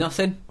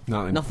 Nothing?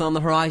 Nothing. Nothing on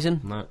the horizon?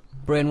 No.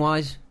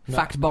 Brain-wise? No.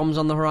 Fact bombs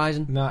on the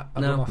horizon? Nah,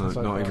 I've No. got nothing No, to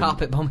say not about even. that.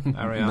 Carpet bombing?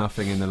 Hurry up.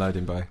 Nothing in the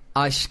loading bay.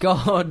 I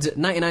scored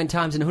 99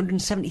 times in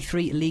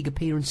 173 league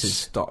appearances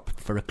Stop.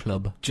 for a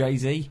club.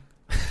 Jay-Z?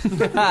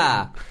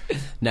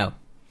 No.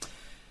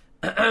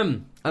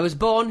 I was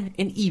born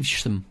in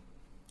Evesham.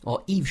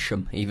 Or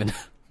Evesham, even.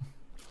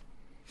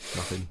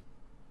 Nothing.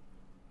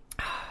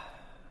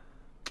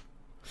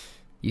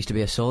 Used to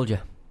be a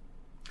soldier.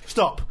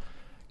 Stop.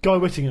 Guy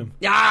Whittingham.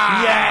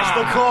 Ah! Yes,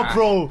 the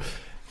corporal.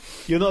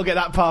 You'll not get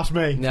that past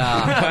me.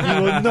 Nah.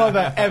 You will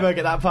never, ever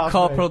get that past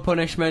Corporal me.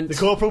 punishment. The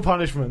corporal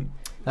punishment.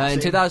 In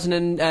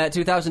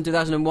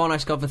 2001, I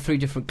scored for 3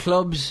 different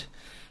clubs.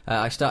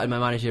 I started my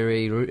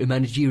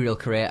managerial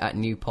career at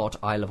Newport,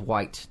 Isle of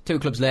Wight. 2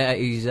 clubs later,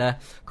 he's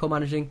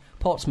co-managing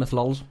Portsmouth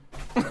Lols.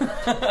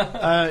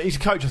 He's a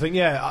coach, I think,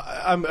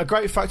 yeah. A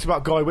great fact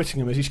about Guy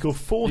Whittingham is he scored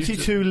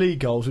 42 league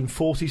goals in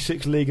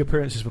 46 league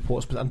appearances for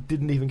Portsmouth and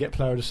didn't even get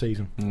player of the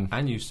season.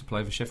 And used to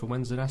play for Sheffield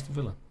Wednesday and Aston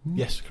Villa.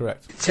 Yes,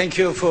 correct. Thank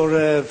you for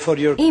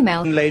your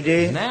Email.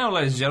 lady. Now,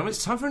 ladies and gentlemen,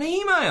 it's time for an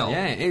email.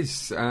 Yeah, it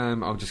is.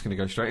 I'm just going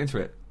to go straight into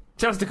it.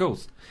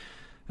 Testicles.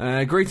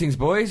 Greetings,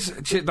 boys.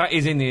 That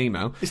is in the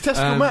email. Is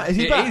Testicle Matt, is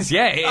he back? It is,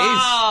 yeah, it is.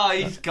 Ah,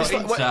 he's got It's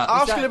like, it. wait,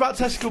 asking about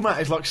Testicle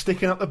Matt is like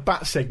sticking up the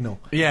bat signal.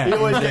 Yeah. He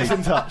always gets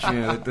in touch.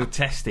 Yeah, the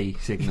testy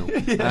signal.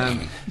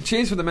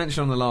 Cheers for the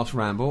mention on the last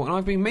ramble, and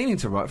I've been meaning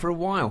to write for a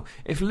while.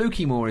 If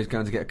Lukey Moore is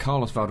going to get a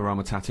Carlos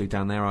Valderrama tattoo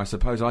down there, I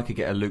suppose I could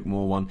get a Luke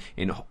Moore one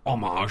in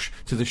homage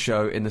to the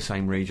show in the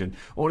same region.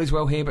 All is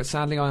well here, but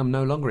sadly I am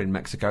no longer in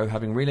Mexico,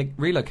 having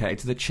relocated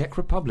to the Czech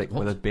Republic,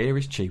 where the beer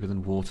is cheaper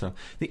than water.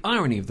 The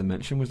irony of the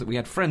mention was that we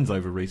had friends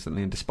over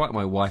recently, and despite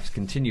my wife's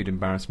continued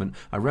embarrassment,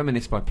 I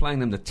reminisced by playing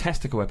them the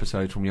testicle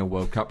episodes from your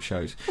World Cup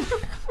shows.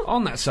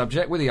 On that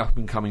subject, with the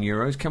up-and-coming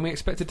Euros, can we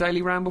expect a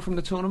daily ramble from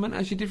the tournament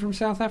as you did from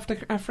South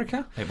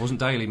Africa? It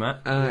wasn't daily,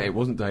 Matt. It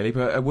wasn't daily,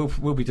 but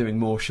we'll be doing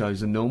more shows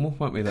than normal,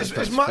 won't we? That's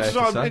As much fair as to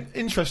I'm say.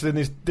 interested in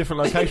this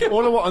different location,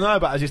 all I want to know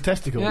about is his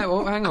testicle. Yeah,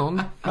 well, hang on.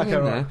 Hang Okay,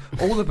 on right.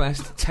 there. All the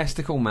best,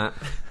 Testicle Matt.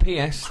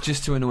 P.S.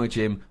 Just to annoy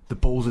Jim, the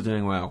balls are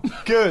doing well.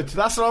 Good.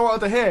 That's what I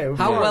wanted to hear.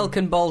 How well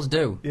can balls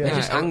do? Yeah. They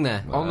just hang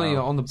there. On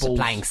the balls,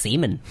 Supplying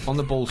semen. on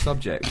the ball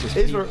subject.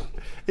 Is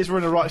Is we're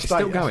in the right state?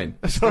 Still going.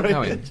 Sorry.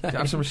 Still going.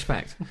 Have some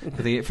respect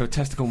for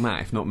testicle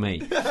Matt, if not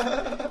me.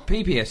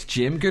 PPS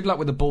Jim, good luck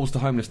with the Balls to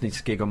Homelessness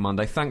gig on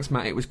Monday. Thanks,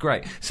 Matt. It was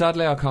great.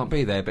 Sadly, I can't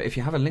be there, but if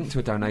you have a link to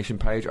a donation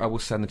page, I will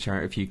send the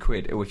charity a few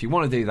quid. Or if you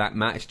want to do that,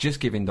 Matt, it's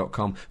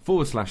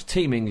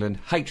justgiving.com/Team England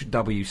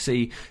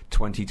HWC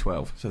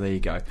 2012. So there you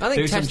go. I think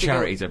do some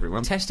charities,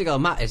 everyone. Testicle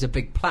Matt is a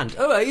big plant.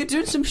 Oh, are you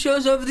doing some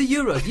shows over the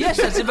Euros? Yes,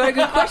 that's a very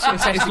good question,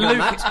 Testicle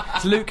Matt.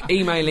 It's Luke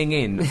emailing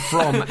in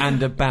from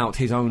and about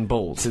his own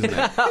balls, isn't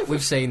it?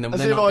 We've seen them.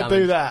 As They're if not I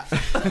do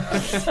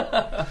damaged.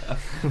 that.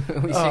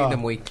 We see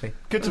them weekly.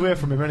 Good to hear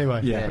from him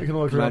anyway. Yeah. We can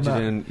all agree on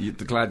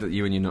that. Glad that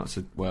you and your nuts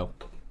are well.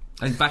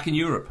 And back in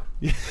Europe.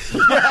 The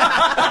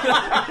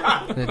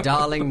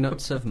darling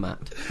nuts of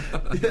Matt.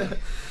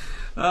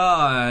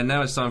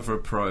 Now it's time for a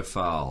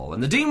profile.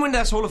 And the Dean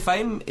Windass Hall of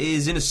Fame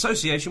is in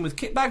association with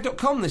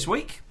kitbag.com this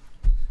week.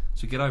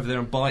 So get over there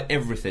and buy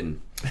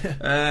everything.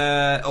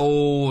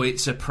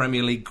 It's a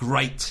Premier League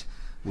great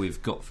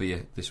we've got for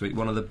you this week.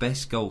 One of the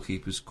best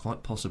goalkeepers,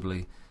 quite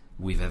possibly,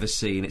 we've ever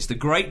seen. It's the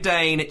Great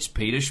Dane. It's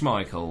Peter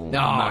Schmeichel.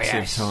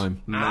 Massive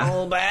time.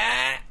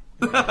 Albert.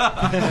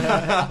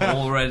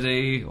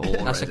 Already.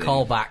 That's a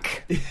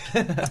callback.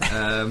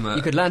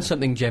 You could learn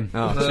something, Jim.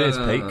 Oh, cheers,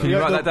 Pete. Can you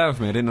write that down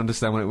for me? I didn't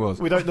understand what it was.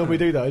 We don't normally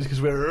do those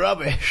because we're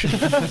rubbish.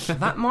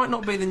 That might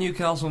not be the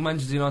Newcastle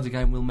Manchester United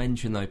game we'll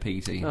mention, though,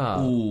 Petey.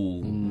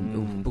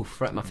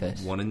 Oof, right in my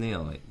face. One in the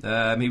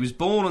eye. He was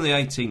born on the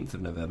 18th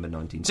of November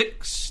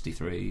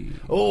 1963.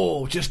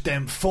 Oh, just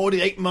them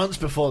 48 months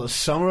before the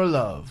summer of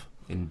love.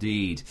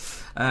 Indeed.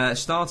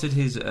 Started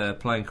his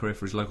playing career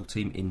for his local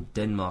team in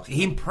Denmark.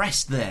 He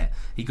impressed there.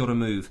 He got a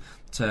move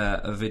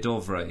to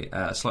Hvidovre,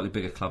 a slightly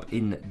bigger club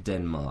in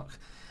Denmark.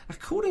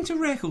 According to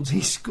records,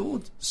 he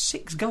scored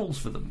 6 goals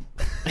for them.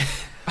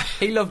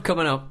 He loved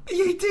coming up.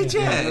 Yeah, he did,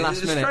 yeah.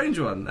 Last minute. A strange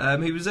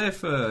one. He was there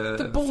for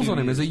The balls on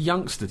him as a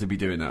youngster to be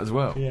doing that as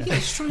well. Yeah,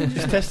 strange.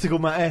 It's testicle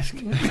Matt-esque.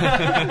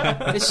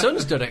 His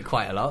son's done it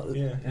quite a lot.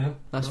 Yeah.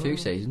 Last few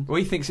seasons. Well,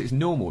 he thinks it's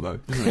normal, though,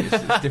 doesn't he?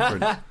 It's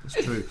different.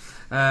 It's true.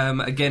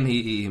 Again,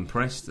 he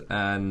impressed,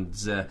 and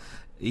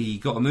he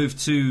got a move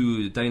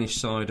to Danish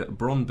side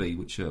Brøndby,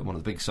 which are one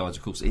of the big sides,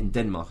 of course, in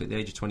Denmark at the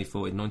age of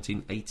 24 in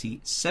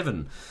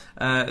 1987.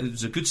 It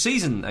was a good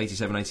season,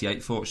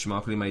 87-88, for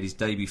Schmeichel. He made his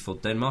debut for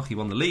Denmark. He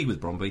won the league with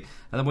Brøndby,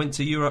 and then went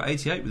to Euro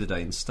 88 with the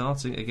Danes,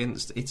 starting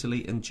against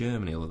Italy and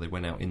Germany, although they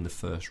went out in the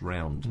first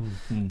round.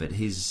 But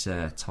his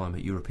time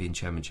at European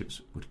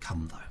Championships would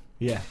come, though.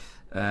 Yeah.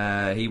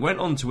 He went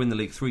on to win the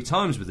league 3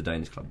 times with the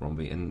Danish club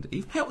Brøndby, and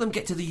even helped them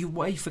get to the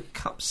UEFA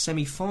Cup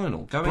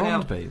semi-final.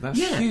 Brøndby, that's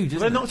Yeah. huge, They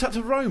isn't it? knocked out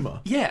to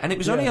Roma. Yeah, and it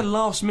was only a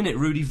last-minute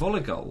Rudi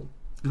Voller goal.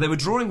 They were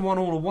drawing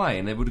 1-1 away,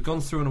 and they would have gone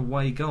through on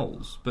away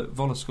goals, but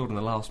Voller scored in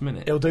the last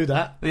minute. He'll do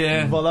that.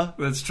 Yeah, Voller.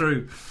 that's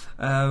true.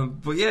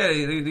 But yeah,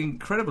 an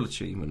incredible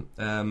achievement.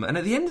 And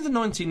at the end of the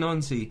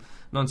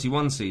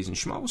 1990-91 season,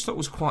 Schmeichel's stock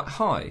was quite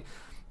high.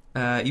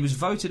 He was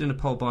voted in a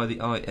poll by the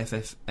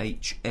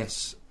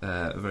IFFHS,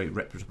 very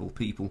reputable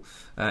people,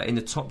 in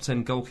the top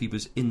 10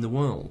 goalkeepers in the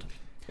world.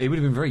 He would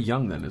have been very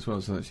young then as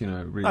well, so that's,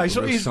 really a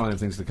sign of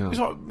things to come.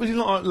 Was he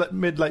not like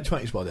mid-late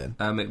 20s by then?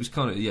 It was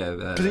kind of,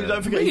 Because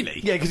don't forget,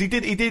 really? because he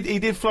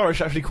did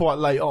flourish actually quite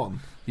late on.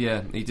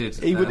 Yeah, he did.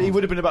 He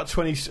would have been about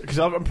 20, because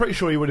I'm pretty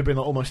sure he would have been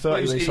like almost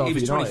 30 He when he was signed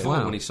for 24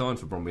 United. when he signed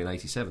for Brøndby in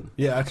 87.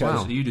 Yeah, okay.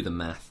 So you do the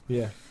math.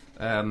 Yeah.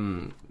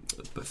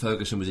 But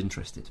Ferguson was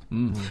interested.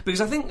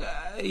 Because I think,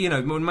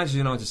 when Manchester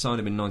United signed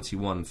him in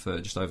 91 for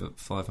just over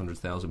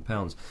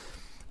 £500,000,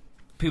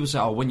 people say,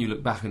 when you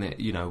look back on it,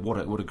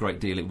 what a great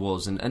deal it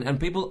was. And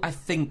people, I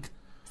think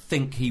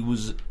he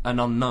was an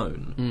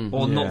unknown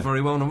or not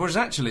very well known. Whereas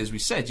actually, as we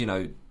said, he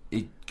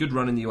good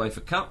run in the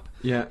UEFA Cup.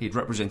 Yeah. He'd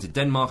represented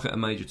Denmark at a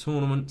major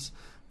tournament.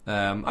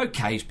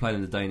 He's playing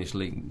in the Danish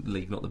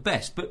league, not the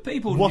best, but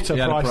people... What a He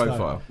had a price, though.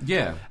 profile.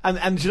 Yeah.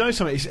 And do you know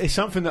something? It's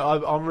something that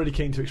I'm really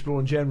keen to explore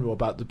in general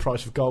about the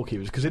price of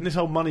goalkeepers, because in this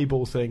whole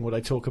Moneyball thing where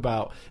they talk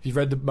about, if you've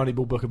read the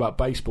Moneyball book about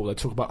baseball, they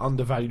talk about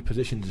undervalued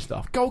positions and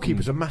stuff.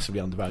 Goalkeepers are massively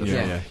undervalued.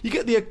 Yeah. You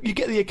get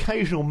the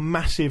occasional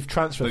massive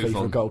transfer fee for a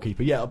Buffon.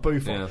 goalkeeper. Yeah, a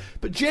Buffon. Yeah.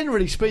 But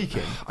generally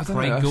speaking, I don't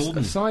Craig know. Gordon.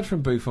 Aside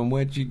from Buffon,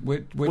 where'd you go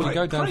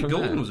down Craig from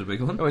Gordon there? was a big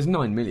one. Oh, it was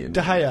 9 million.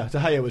 De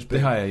Gea was big.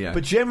 De Gea, yeah.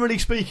 But generally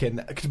speaking,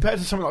 compared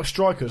to something like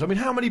strikers, I mean,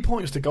 how many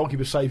points do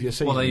goalkeepers save your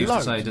season? Well, they used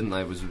Loads. to say, didn't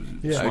they?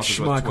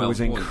 Schmeichel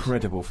was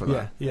incredible for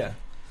that. Yeah.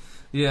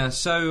 Yeah,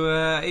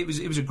 so it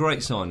was a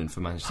great signing for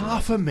Manchester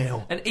United.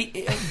 $500,000. And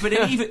but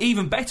an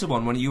even better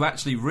one when you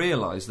actually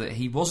realise that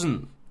he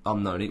wasn't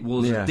unknown. It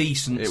was a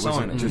decent It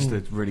signing. wasn't just a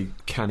really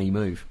canny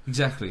move.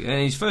 Exactly.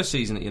 And his first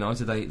season at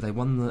United, they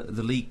won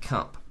the League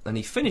Cup, and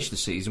he finished the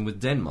season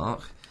with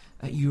Denmark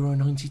at Euro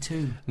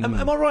 92.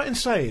 Am I right in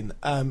saying,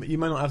 you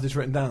may not have this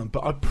written down,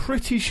 but I'm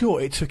pretty sure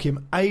it took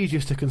him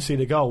ages to concede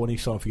a goal when he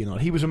signed for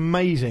United. He was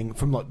amazing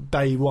from like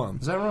day one.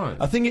 Is that right?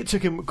 I think it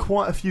took him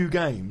quite a few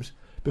games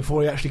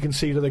before he actually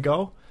conceded a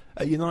goal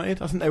at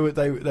United. I think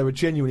they were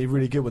genuinely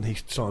really good when he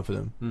signed for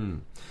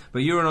them. But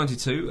Euro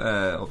 92,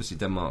 obviously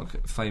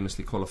Denmark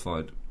famously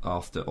qualified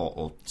after,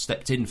 or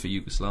stepped in for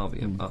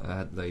Yugoslavia.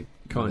 They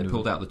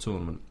pulled out the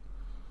tournament.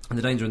 And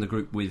the Danes were in the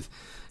group with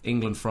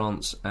England,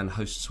 France, and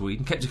host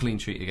Sweden. Kept a clean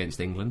sheet against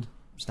England,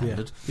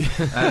 standard,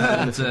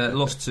 and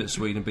lost to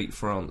Sweden, beat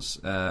France,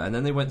 and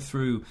then they went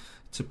through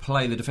to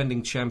play the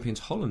defending champions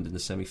Holland in the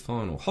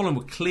semi-final. Holland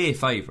were clear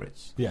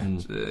favourites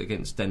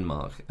against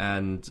Denmark,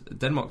 and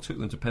Denmark took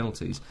them to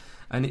penalties.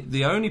 And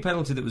the only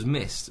penalty that was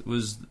missed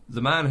was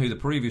the man who the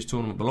previous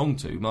tournament belonged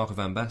to, Marco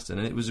van Basten,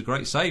 and it was a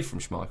great save from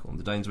Schmeichel, and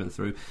the Danes went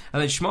through.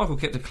 And then Schmeichel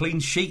kept a clean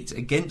sheet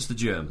against the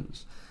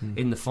Germans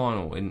in the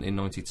final in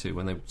 92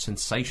 when they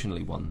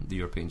sensationally won the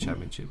European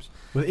Championships.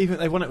 Well, even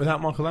they won it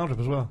without Michael Laudrup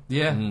as well.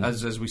 Yeah,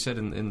 as we said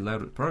in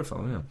Laudrup's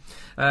profile,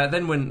 yeah.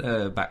 Then went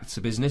back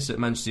to business at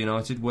Manchester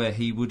United, where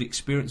he would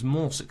experience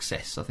more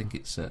success. I think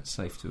it's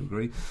safe to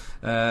agree.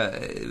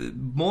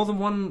 More than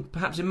one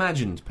perhaps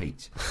imagined,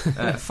 Pete.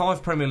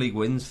 5 Premier League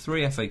wins,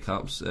 3 FA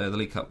Cups, the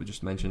League Cup we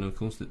just mentioned, and of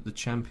course the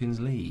Champions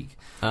League.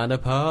 And a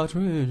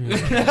partridge.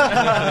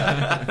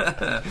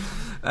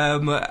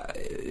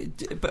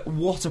 But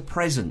what a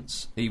presence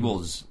he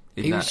was.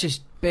 He was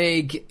just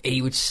big.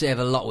 He would save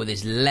a lot with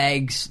his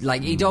legs.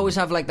 Like he'd always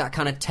have like that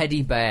kind of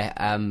teddy bear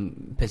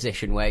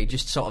position where he'd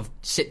just sort of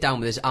sit down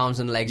with his arms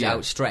and legs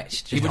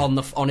outstretched, just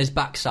on his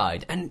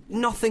backside, and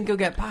nothing could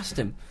get past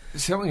him.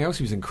 Something else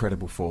he was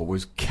incredible for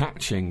was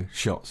catching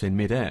shots in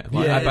mid-air.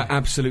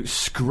 Absolute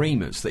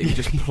screamers that he would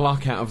just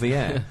pluck out of the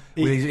air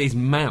with his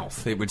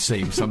mouth, it would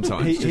seem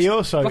sometimes. He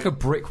also... like a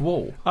brick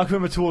wall. I can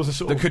remember towards the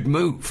sort that of... could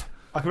move.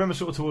 I can remember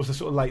sort of towards the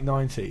sort of late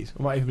 90s,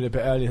 or might even be a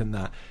bit earlier than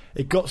that.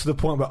 It got to the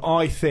point where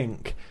I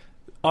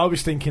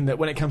was thinking that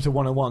when it comes to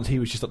one-on-ones, he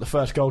was just like the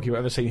first goalkeeper I've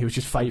ever seen. He was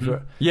just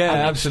favourite. Yeah,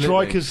 and absolutely.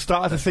 Strikers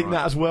started to think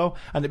that as well,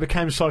 and it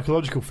became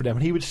psychological for them.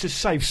 And he would just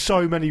save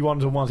so many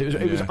ones-on-ones.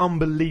 It was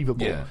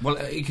unbelievable. Yeah. Well,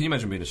 can you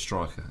imagine being a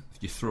striker?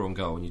 If you threw on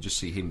goal and you just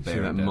see him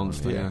bearing that down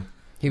monster. Yeah.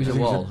 He was a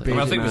wall.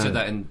 I think we said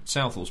that in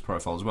Southall's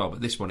profile as well,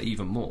 but this one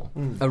even more.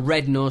 A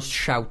red-nosed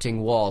shouting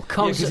wall,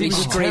 constantly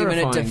screaming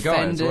at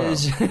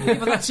defenders.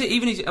 Well, that's it.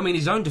 Even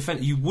his own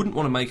defender, you wouldn't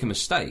want to make a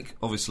mistake,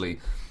 obviously,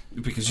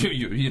 because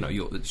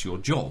it's your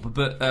job.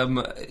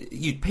 But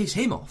you'd piss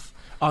him off.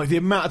 Oh, the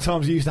amount of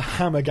times he used to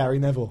hammer Gary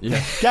Neville.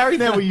 Yeah. Gary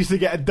Neville used to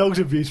get a dog's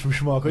abuse from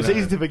Schmeichel. It's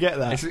easy to forget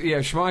that.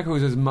 Schmeichel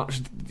is as much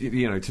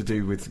to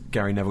do with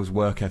Gary Neville's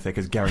work ethic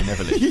as Gary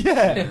Neville is.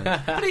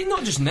 But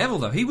not just Neville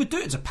though. He would do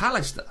it to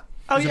Pallister.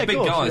 He's a big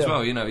guy as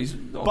well, He's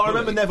not but I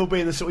remember Neville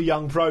being the sort of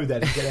young pro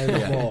then and getting a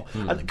bit more.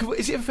 And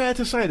is it fair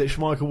to say that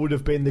Schmeichel would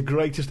have been the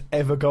greatest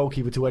ever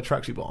goalkeeper to wear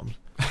tracksuit bottoms?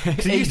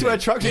 Because he used to wear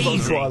tracksuit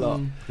bottoms quite a lot.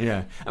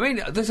 Yeah, I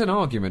mean, there's an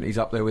argument he's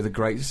up there with the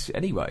greats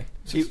anyway.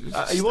 He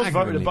was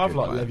voted above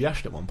like Lev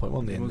Yashin at one point,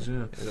 wasn't he? He was,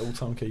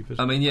 all-time keepers.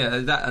 I mean,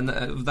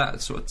 that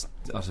sort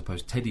of, I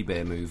suppose, teddy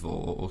bear move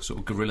or sort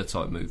of gorilla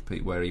type move,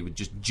 Pete, where he would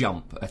just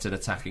jump at an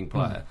attacking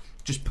player,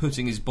 just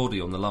putting his body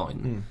on the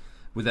line.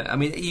 With that, I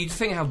mean, you'd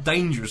think how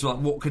dangerous, like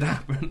what could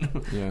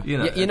happen.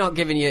 You're not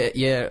giving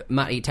your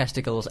matty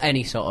testicles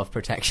any sort of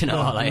protection,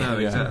 are you? No,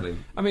 exactly.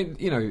 I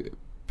mean,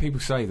 people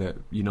say that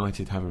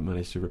United haven't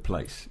managed to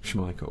replace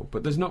Schmeichel,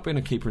 but there's not been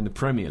a keeper in the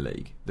Premier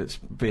League that's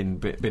been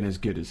as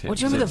good as him. What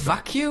do you remember the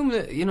vacuum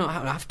that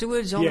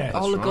afterwards? All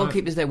the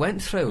goalkeepers they went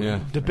through.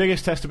 Yeah. The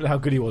biggest testament to how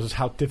good he was is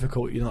how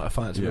difficult United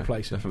found it to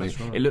replace him.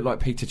 Definitely, right. It looked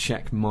like Peter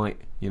Cech might,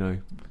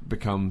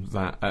 become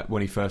that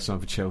when he first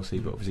signed for Chelsea,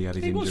 but obviously he had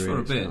his injury. He was for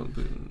a bit,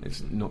 but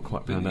it's not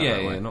quite panned out.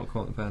 Yeah, not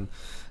quite the pan.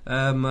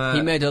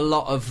 He made a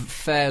lot of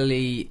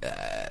fairly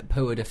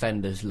poor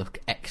defenders look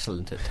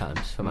excellent at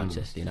times for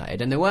Manchester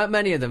United, and there weren't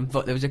many of them,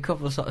 but there was a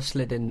couple sort of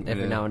slid in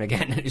every now and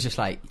again. It was just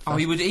like,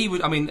 he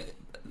would. I mean,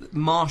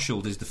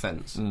 marshalled his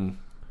defence. He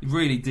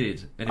really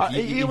did. And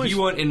if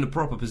you weren't in the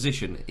proper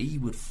position, he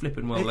would flip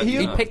and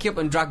he'd pick you up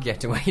and drag you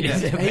to where you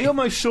need to be. He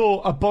almost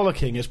saw a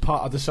bollocking as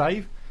part of the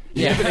save.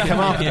 Yeah, going to come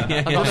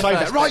after. Not save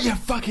that. Right, you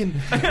fucking.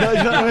 No,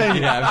 you know what I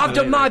mean? I've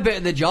done my bit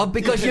of the job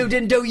because you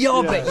didn't do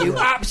your bit. You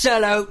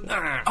absolute.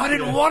 I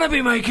didn't want to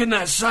be making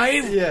that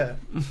save. Yeah,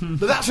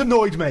 but that's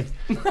annoyed me.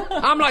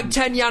 I'm like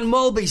 10 Jan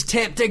Mulbys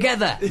taped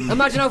together.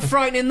 Imagine how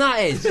frightening that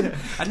is.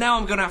 And now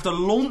I'm going to have to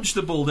launch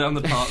the ball down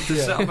the park to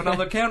set up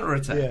another counter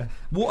attack. Yeah.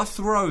 What a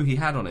throw he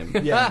had on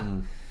him. Yeah.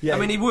 Yeah, I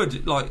mean, he would,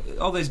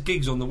 there's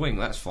gigs on the wing,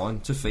 that's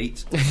fine, to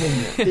feet.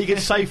 He could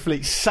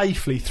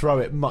safely throw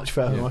it much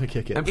further than I could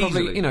kick it. And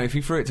probably, easily. if he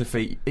threw it to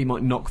feet, he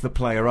might knock the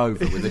player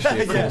over with the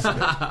sheer force.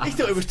 He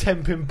thought it was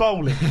 10-pin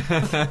bowling.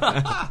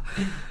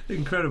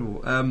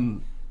 Incredible.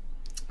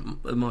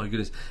 My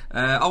goodness.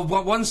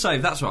 One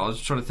save, that's what I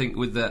was trying to think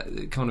with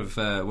the kind of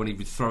when he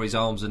would throw his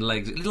arms and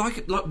legs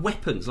like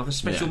weapons, like a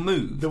special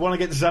move. The one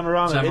against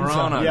Zamorano.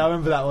 Yeah, I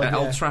remember that one. At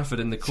Old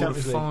Trafford in the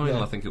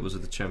quarter-final, I think it was,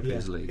 of the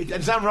Champions League.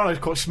 And Zamorano's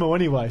quite small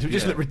anyway, so it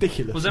just looked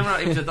ridiculous. Well,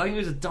 Zamorano, he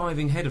was a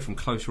diving header from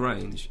close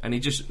range, and he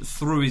just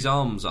threw his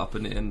arms up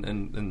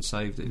and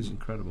saved it. It was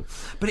incredible.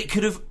 But it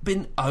could have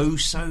been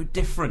so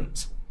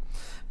different.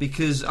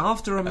 Because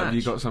after a match... Have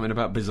you got something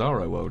about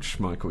Bizarro World,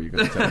 Schmeichel, you're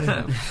going to tell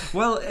us?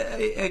 Well,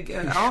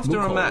 after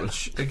a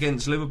match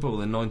against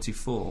Liverpool in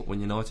 '94, when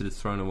United had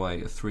thrown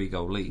away a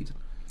 3-goal lead,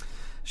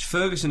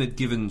 Ferguson had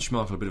given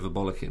Schmeichel a bit of a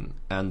bollocking,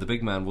 and the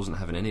big man wasn't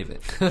having any of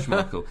it,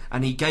 Schmeichel,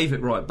 and he gave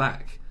it right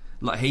back.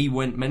 Like, he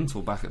went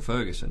mental back at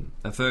Ferguson,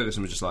 and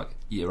Ferguson was just like,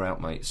 "You're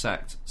out, mate.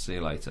 Sacked. See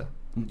you later."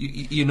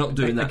 You're not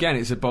doing that again.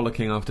 It's a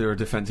bollocking after a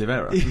defensive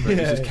error. But he's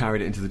just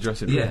carried it into the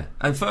dressing room. Yeah,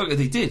 and Ferguson,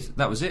 he did.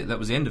 That was it. That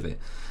was the end of it.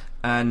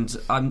 And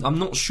I'm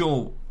not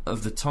sure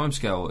of the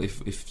timescale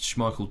if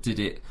Schmeichel did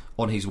it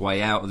on his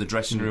way out of the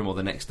dressing room or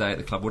the next day at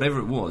the club, whatever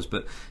it was,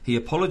 but he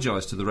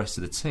apologised to the rest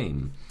of the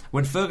team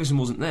when Ferguson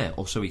wasn't there,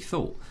 or so he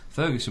thought.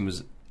 Ferguson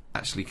was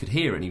actually could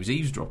hear it and he was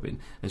eavesdropping,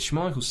 and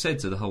Schmeichel said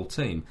to the whole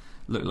team,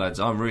 "Look, lads,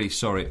 I'm really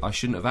sorry, I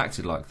shouldn't have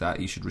acted like that.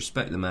 You should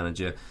respect the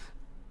manager.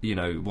 You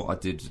know, what I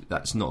did,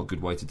 that's not a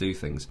good way to do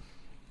things."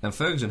 And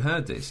Ferguson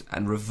heard this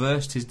and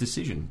reversed his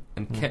decision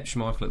and kept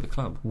Schmeichel at the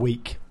club.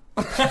 Weak.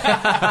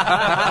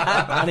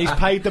 And he's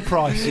paid the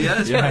price. Yeah,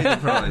 he's paid the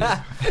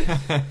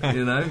price.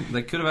 You know,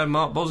 they could have had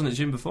Mark Bosnich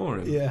in before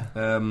him. Yeah.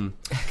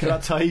 Could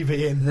have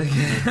Taibbi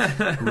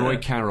in. Roy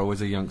Carroll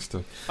was a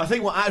youngster. I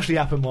think what actually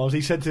happened was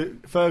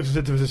Ferguson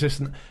said to his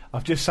assistant,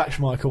 "I've just sacked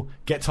Schmeichel,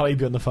 get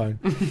Taibbi on the phone."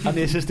 And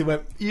the assistant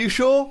went, "You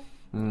sure?"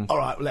 All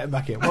right, we'll let him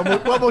back in.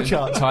 One more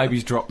chance.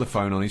 Taibbi's dropped the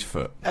phone on his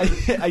foot.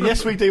 And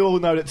yes, we do all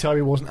know that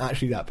Taibbi wasn't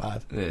actually that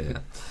bad. Yeah.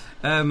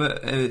 I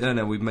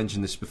know we've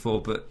mentioned this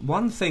before, but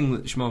one thing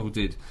that Schmeichel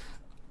did,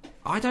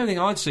 I don't think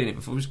I'd seen it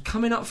before, was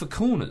coming up for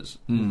corners.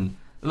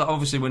 Like,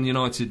 obviously, when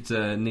United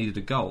needed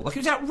a goal, like, it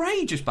was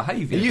outrageous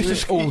behaviour. It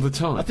used to all the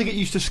time. I think it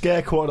used to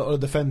scare quite a lot of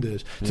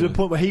defenders to the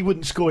point where he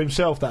wouldn't score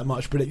himself that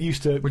much, but it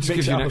used to. Which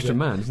gives you an extra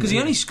man, because he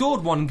only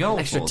scored one goal. An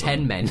extra for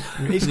 10 men.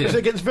 It's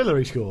against Villa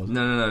he scored.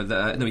 No,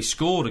 he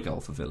scored a goal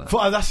for Villa.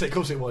 That's it. Of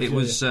course it was. It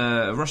was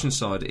a Russian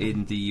side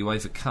in the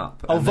UEFA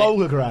Cup. Oh,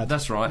 Volgograd.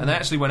 That's right, and they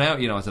actually went out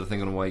United, I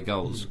think, on away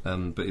goals.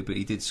 But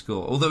he did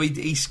score. Although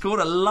he scored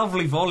a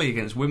lovely volley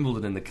against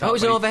Wimbledon in the Cup. That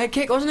was an overhead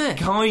kick, wasn't it?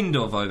 Kind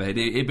of overhead.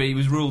 But he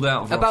was ruled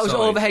out for About offside.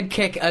 his overhead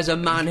kick as a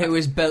man who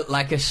is built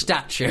like a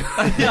statue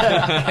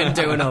and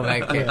do an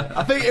overhead kick. Yeah.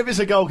 I think if it's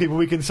a goalkeeper,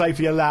 we can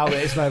safely allow it.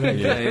 It's no big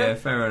deal. Yeah,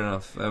 fair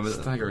enough.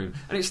 Staggering.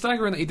 And it's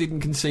staggering that he didn't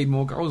concede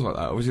more goals like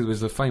that. Obviously, there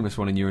was the famous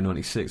one in Euro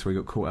 96 where he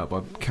got caught out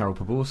by Karol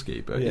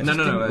Poborski. But yeah.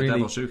 No, really...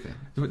 Davor Suker.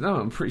 No,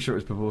 I'm pretty sure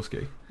it was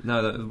Poborski.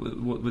 No,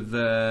 with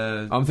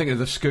the... I'm thinking of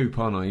the scoop,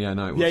 aren't I? Yeah,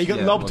 no, it was. Yeah, he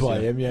got lobbed by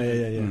him. Yeah.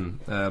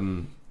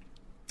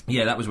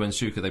 Yeah, that was when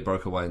Suker, they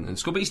broke away and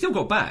scored. But he still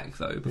got back,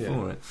 though,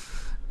 before it.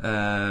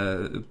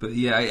 But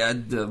yeah, I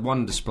had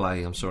one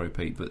display, I'm sorry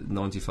Pete, but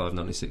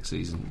 95-96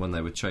 season when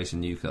they were chasing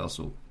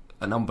Newcastle,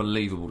 an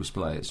unbelievable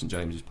display at St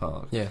James's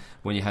Park. Yeah.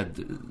 When you had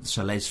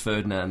Salez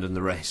Ferdinand and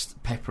the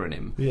rest peppering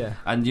him. Yeah.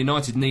 And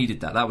United needed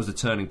that. That was the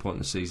turning point in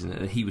the season,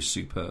 and he was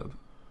superb.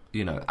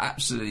 You know,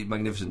 absolutely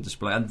magnificent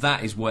display. And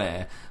that is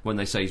where, when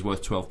they say he's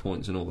worth 12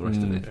 points and all the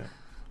rest of it,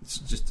 it's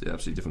just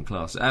absolutely different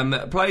class.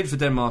 Played for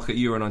Denmark at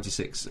Euro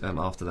 96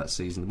 after that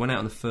season. Went out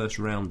in the first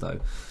round, though.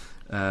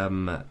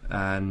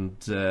 And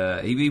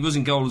he was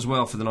in goal as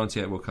well for the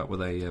 98 World Cup, where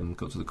they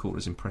got to the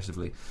quarters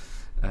impressively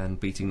and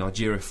beating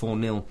Nigeria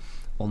 4-0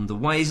 on the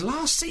way. His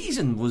last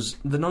season was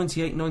the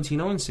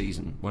 98-99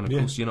 season, when of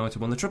course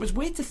United won the treble. It's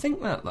weird to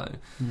think that, though.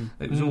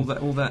 It was all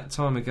that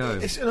time ago.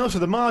 And also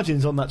the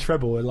margins on that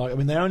treble are like, I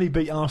mean, they only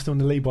beat Arsenal in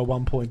the league by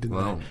 1 point, didn't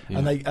they?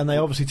 Yeah. And they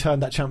obviously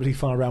turned that Champions League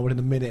final around within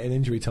a minute in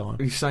injury time.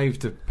 He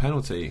saved a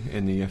penalty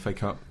in the FA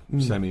Cup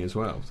semi as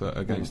well,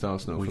 against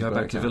Arsenal. We go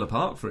back to Villa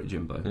Park for it,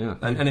 Jimbo. Yeah.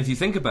 And if you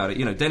think about it,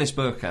 you know, Dennis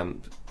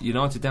Bergkamp,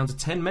 United down to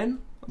 10 men,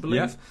 I believe.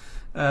 Yeah.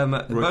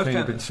 Roy Keane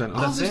had been sent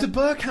off. There's the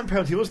Bergkamp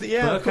penalty, wasn't it?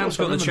 Yeah, Bergkamp's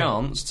got the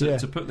chance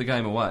to put the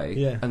game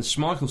away, and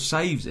Schmeichel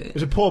saves it. It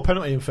was a poor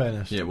penalty, in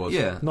fairness. Yeah, it was.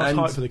 Yeah, nice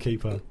height for the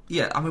keeper.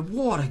 Yeah, I mean,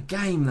 what a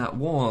game that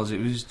was!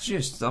 It was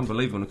just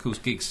unbelievable. And of course,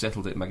 Giggs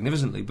settled it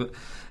magnificently. But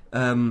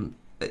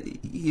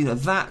you know,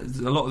 that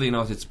a lot of the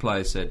United's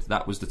players said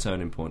that was the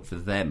turning point for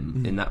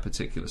them in that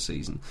particular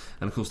season.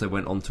 And of course, they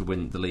went on to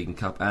win the League and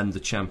Cup and the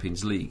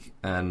Champions League.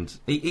 And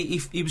he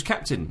was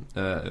captain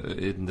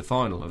in the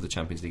final of the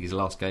Champions League, his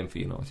last game for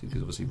United,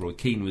 because obviously Roy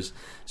Keane was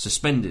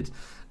suspended.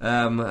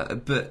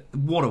 But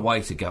what a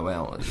way to go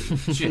out!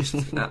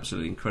 Just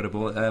absolutely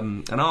incredible.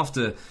 And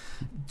after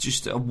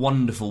just a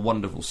wonderful,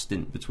 wonderful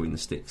stint between the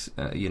sticks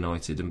at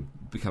United and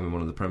becoming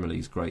one of the Premier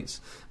League's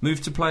greats,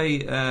 moved to play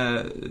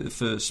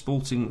for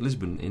Sporting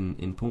Lisbon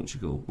in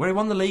Portugal, where he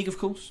won the league, of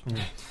course.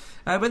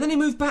 But then he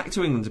moved back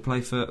to England to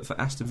play for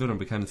Aston Villa and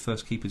became the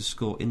first keeper to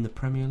score in the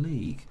Premier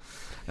League.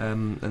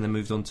 And then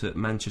moved on to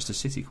Manchester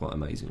City, quite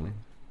amazingly.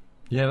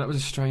 Yeah, that was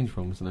a strange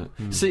one, wasn't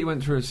it? City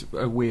went through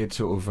a weird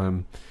sort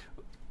of...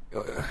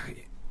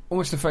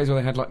 almost a phase where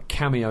they had like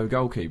cameo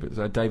goalkeepers.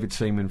 They had David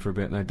Seaman for a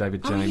bit, and they had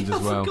David James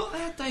as well. I forgot they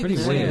had David Pretty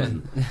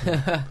Seaman.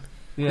 weird.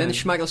 Then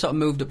Schmeichel sort of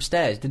moved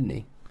upstairs, didn't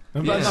he?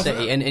 Yeah.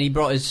 City, and he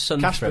brought his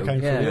son Casper through. came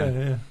through,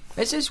 yeah.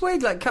 It's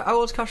weird, like, how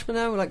old's Casper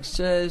now? Like,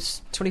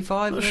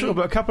 25? Not sure,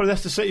 but a couple of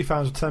Leicester City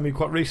fans were telling me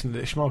quite recently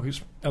that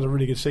Schmeichel's had a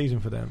really good season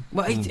for them.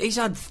 Well, he's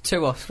had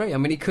 2 or 3. I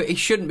mean, he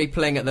shouldn't be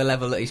playing at the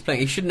level that he's playing.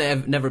 He shouldn't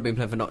have never been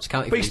playing for Notts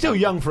County. But he's still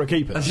young for a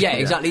keeper. Yeah,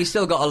 exactly. He's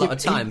still got a lot of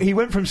time. He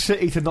went from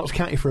City to Notts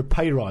County for a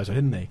pay riser,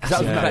 didn't he? That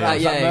was that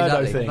Murdo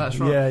exactly. thing. That's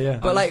right. Yeah.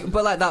 But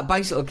like that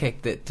bicycle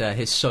kick that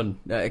his son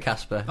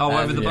Casper.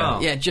 Over the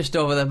bar. Yeah, just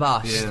over the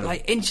bar, Yeah.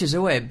 like inches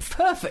away,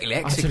 perfectly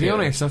executed. To be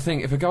honest, I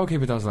think if a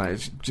goalkeeper does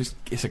that,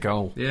 it's a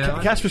goal.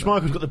 Yeah, Casper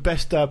Schmeichel's got the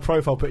best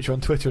profile picture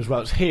on Twitter as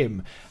well. It's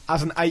him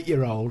as an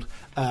 8-year-old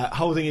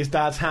holding his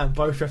dad's hand,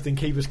 both dressed in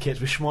keeper's kits,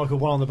 with Schmeichel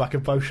one on the back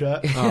of both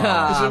shirt. It's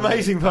an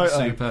amazing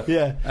photo. Super.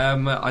 Yeah.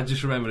 I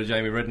just remembered a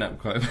Jamie Redknapp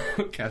quote.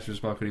 Casper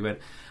Schmeichel. He went,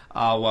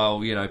 "Oh well,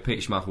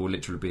 Peter Schmeichel will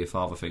literally be a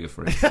father figure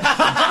for him."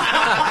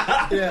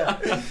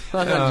 Yeah.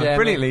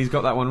 Brilliantly, he's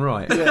got that one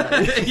right.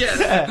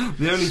 Yeah.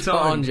 The only time.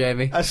 Spot on,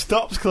 Jamie. A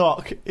stops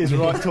clock is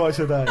right twice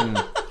a day.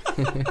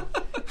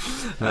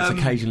 That's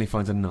occasionally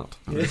finds a nut.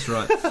 That's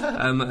right.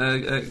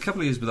 A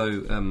couple of years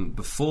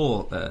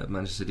before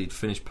Manchester City had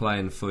finished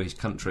playing for his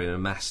country and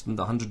amassed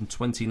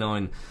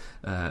 129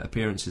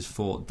 appearances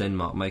for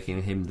Denmark,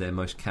 making him their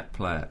most capped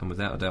player and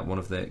without a doubt one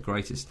of their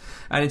greatest.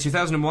 And in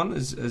 2001,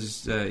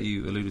 as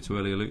you alluded to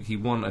earlier, Luke, he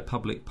won a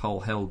public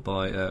poll held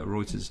by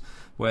Reuters,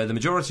 where the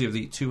majority of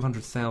the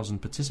 200,000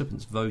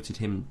 participants voted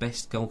him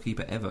best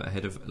goalkeeper ever,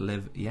 ahead of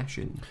Lev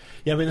Yashin.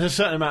 Yeah, I mean, there's a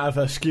certain amount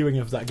of skewing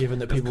of that, given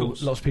that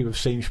lots of people have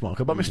seen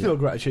Schmeichel, but it's still a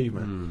great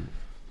achievement.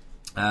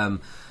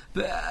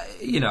 But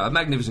a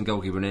magnificent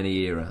goalkeeper in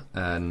any era,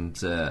 and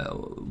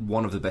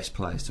one of the best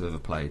players to ever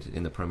played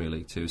in the Premier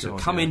League too. So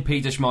in,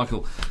 Peter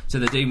Schmeichel, to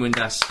the Dean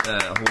Windass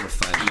Hall of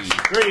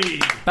Fame.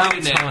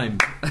 About time.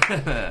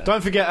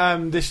 Don't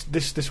forget,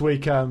 this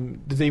week,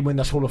 the Dean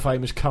Windass Hall of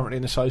Fame is currently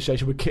in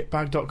association with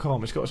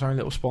kitbag.com. It's got its own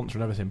little sponsor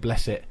and everything.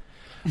 Bless it.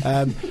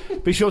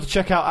 Be sure to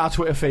check out our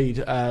Twitter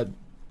feed.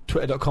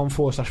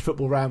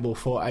 Twitter.com/Football Ramble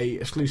for a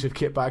exclusive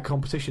kit bag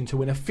competition to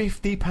win a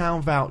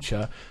 £50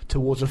 voucher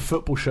towards a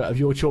football shirt of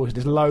your choice.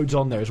 There's loads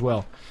on there as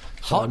well.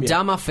 Hot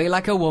damn, I feel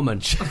like a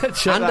woman.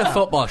 And a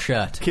football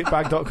shirt.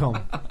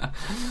 Kitbag.com.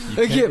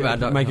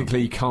 Make it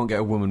clear you can't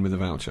get a woman with a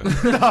voucher.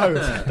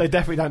 No, they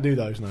definitely don't do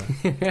those, no.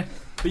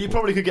 But you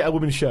probably could get a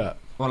women's shirt.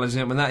 Well, ladies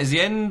and gentlemen, that is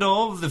the end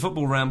of the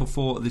Football Ramble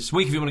for this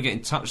week. If you want to get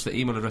in touch, the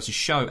email address is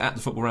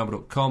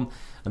show@thefootballramble.com,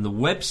 and the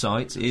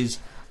website is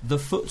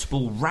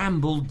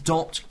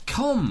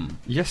thefootballramble.com.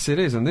 Yes, it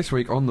is. And this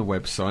week on the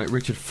website,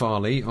 Richard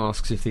Farley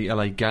asks if the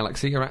LA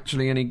Galaxy are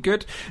actually any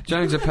good.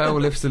 James Appel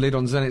lifts the lid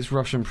on Zenit's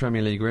Russian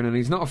Premier League win, and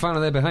he's not a fan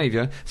of their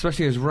behaviour,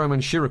 especially as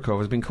Roman Shirokov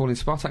has been calling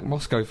Spartak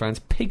Moscow fans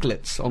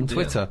piglets on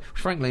Twitter.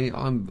 Which, frankly,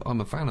 I'm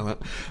a fan of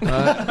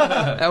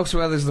that.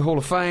 Elsewhere, there's the Hall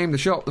of Fame, the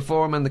shop, the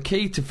forum, and the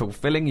key to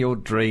fulfilling your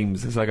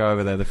dreams. As I go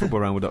over there,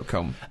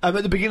 thefootballramble.com. At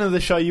the beginning of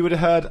the show, you would have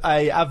heard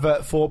a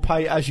advert for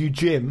Pay As You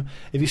Gym.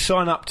 If you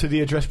sign up to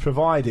the address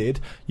provided,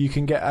 you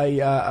can get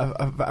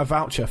a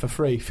voucher for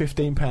free,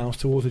 £15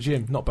 towards a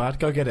gym. Not bad.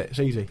 Go get it. It's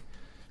easy.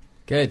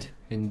 Good.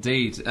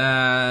 Indeed.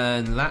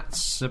 And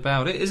that's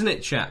about it, isn't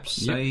it, chaps?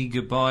 Yep. Say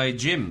goodbye,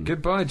 Jim.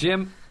 Goodbye,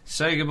 Jim.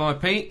 Say goodbye,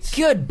 Pete.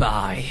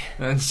 Goodbye.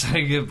 And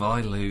say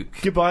goodbye, Luke.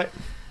 Goodbye.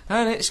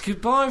 And it's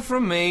goodbye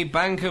from me,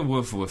 Banker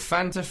Woof Woof,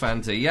 Fanta,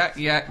 Yak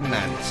Yak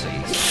Nancy.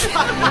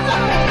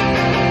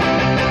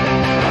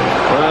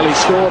 Well, he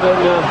scored in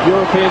a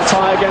European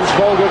tie against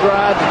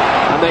Volgograd,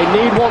 and they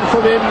need one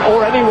from him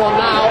or anyone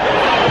now.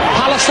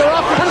 Pallister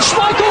up, and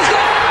Schmeichel's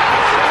there!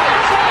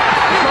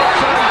 He's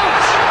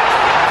offside.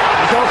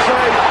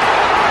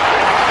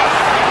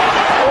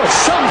 Oh, it's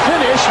some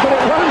finish, but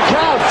it won't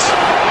count.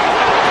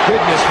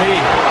 Goodness me.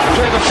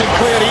 Trevor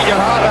Sinclair, eat your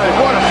heart out.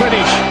 What a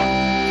finish.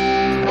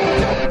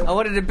 I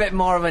wanted a bit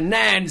more of a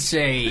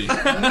Nancy.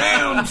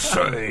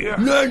 Nancy!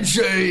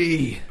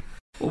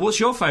 Well, what's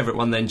your favourite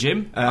one then,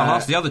 Jim? I'll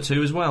ask the other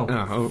two as well.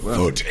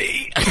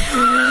 Footy.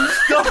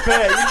 Stop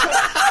it!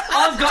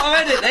 I've got to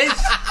edit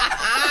this!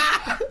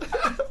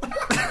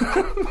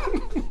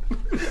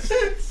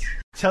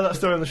 Tell that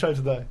story on the show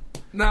today.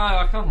 No,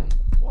 I can't.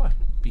 Why?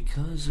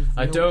 Because of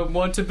I don't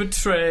want to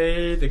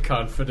betray the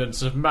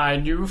confidence of my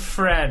new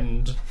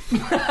friend.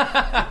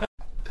 Well,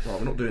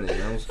 we're not doing it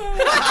now.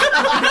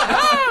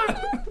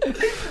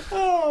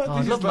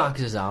 I love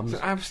Marcus's arms.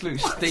 It's an absolute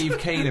Steve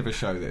Keane of a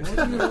show, this.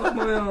 Why do you like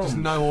my arms? There's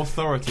no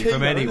authority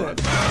from anyone.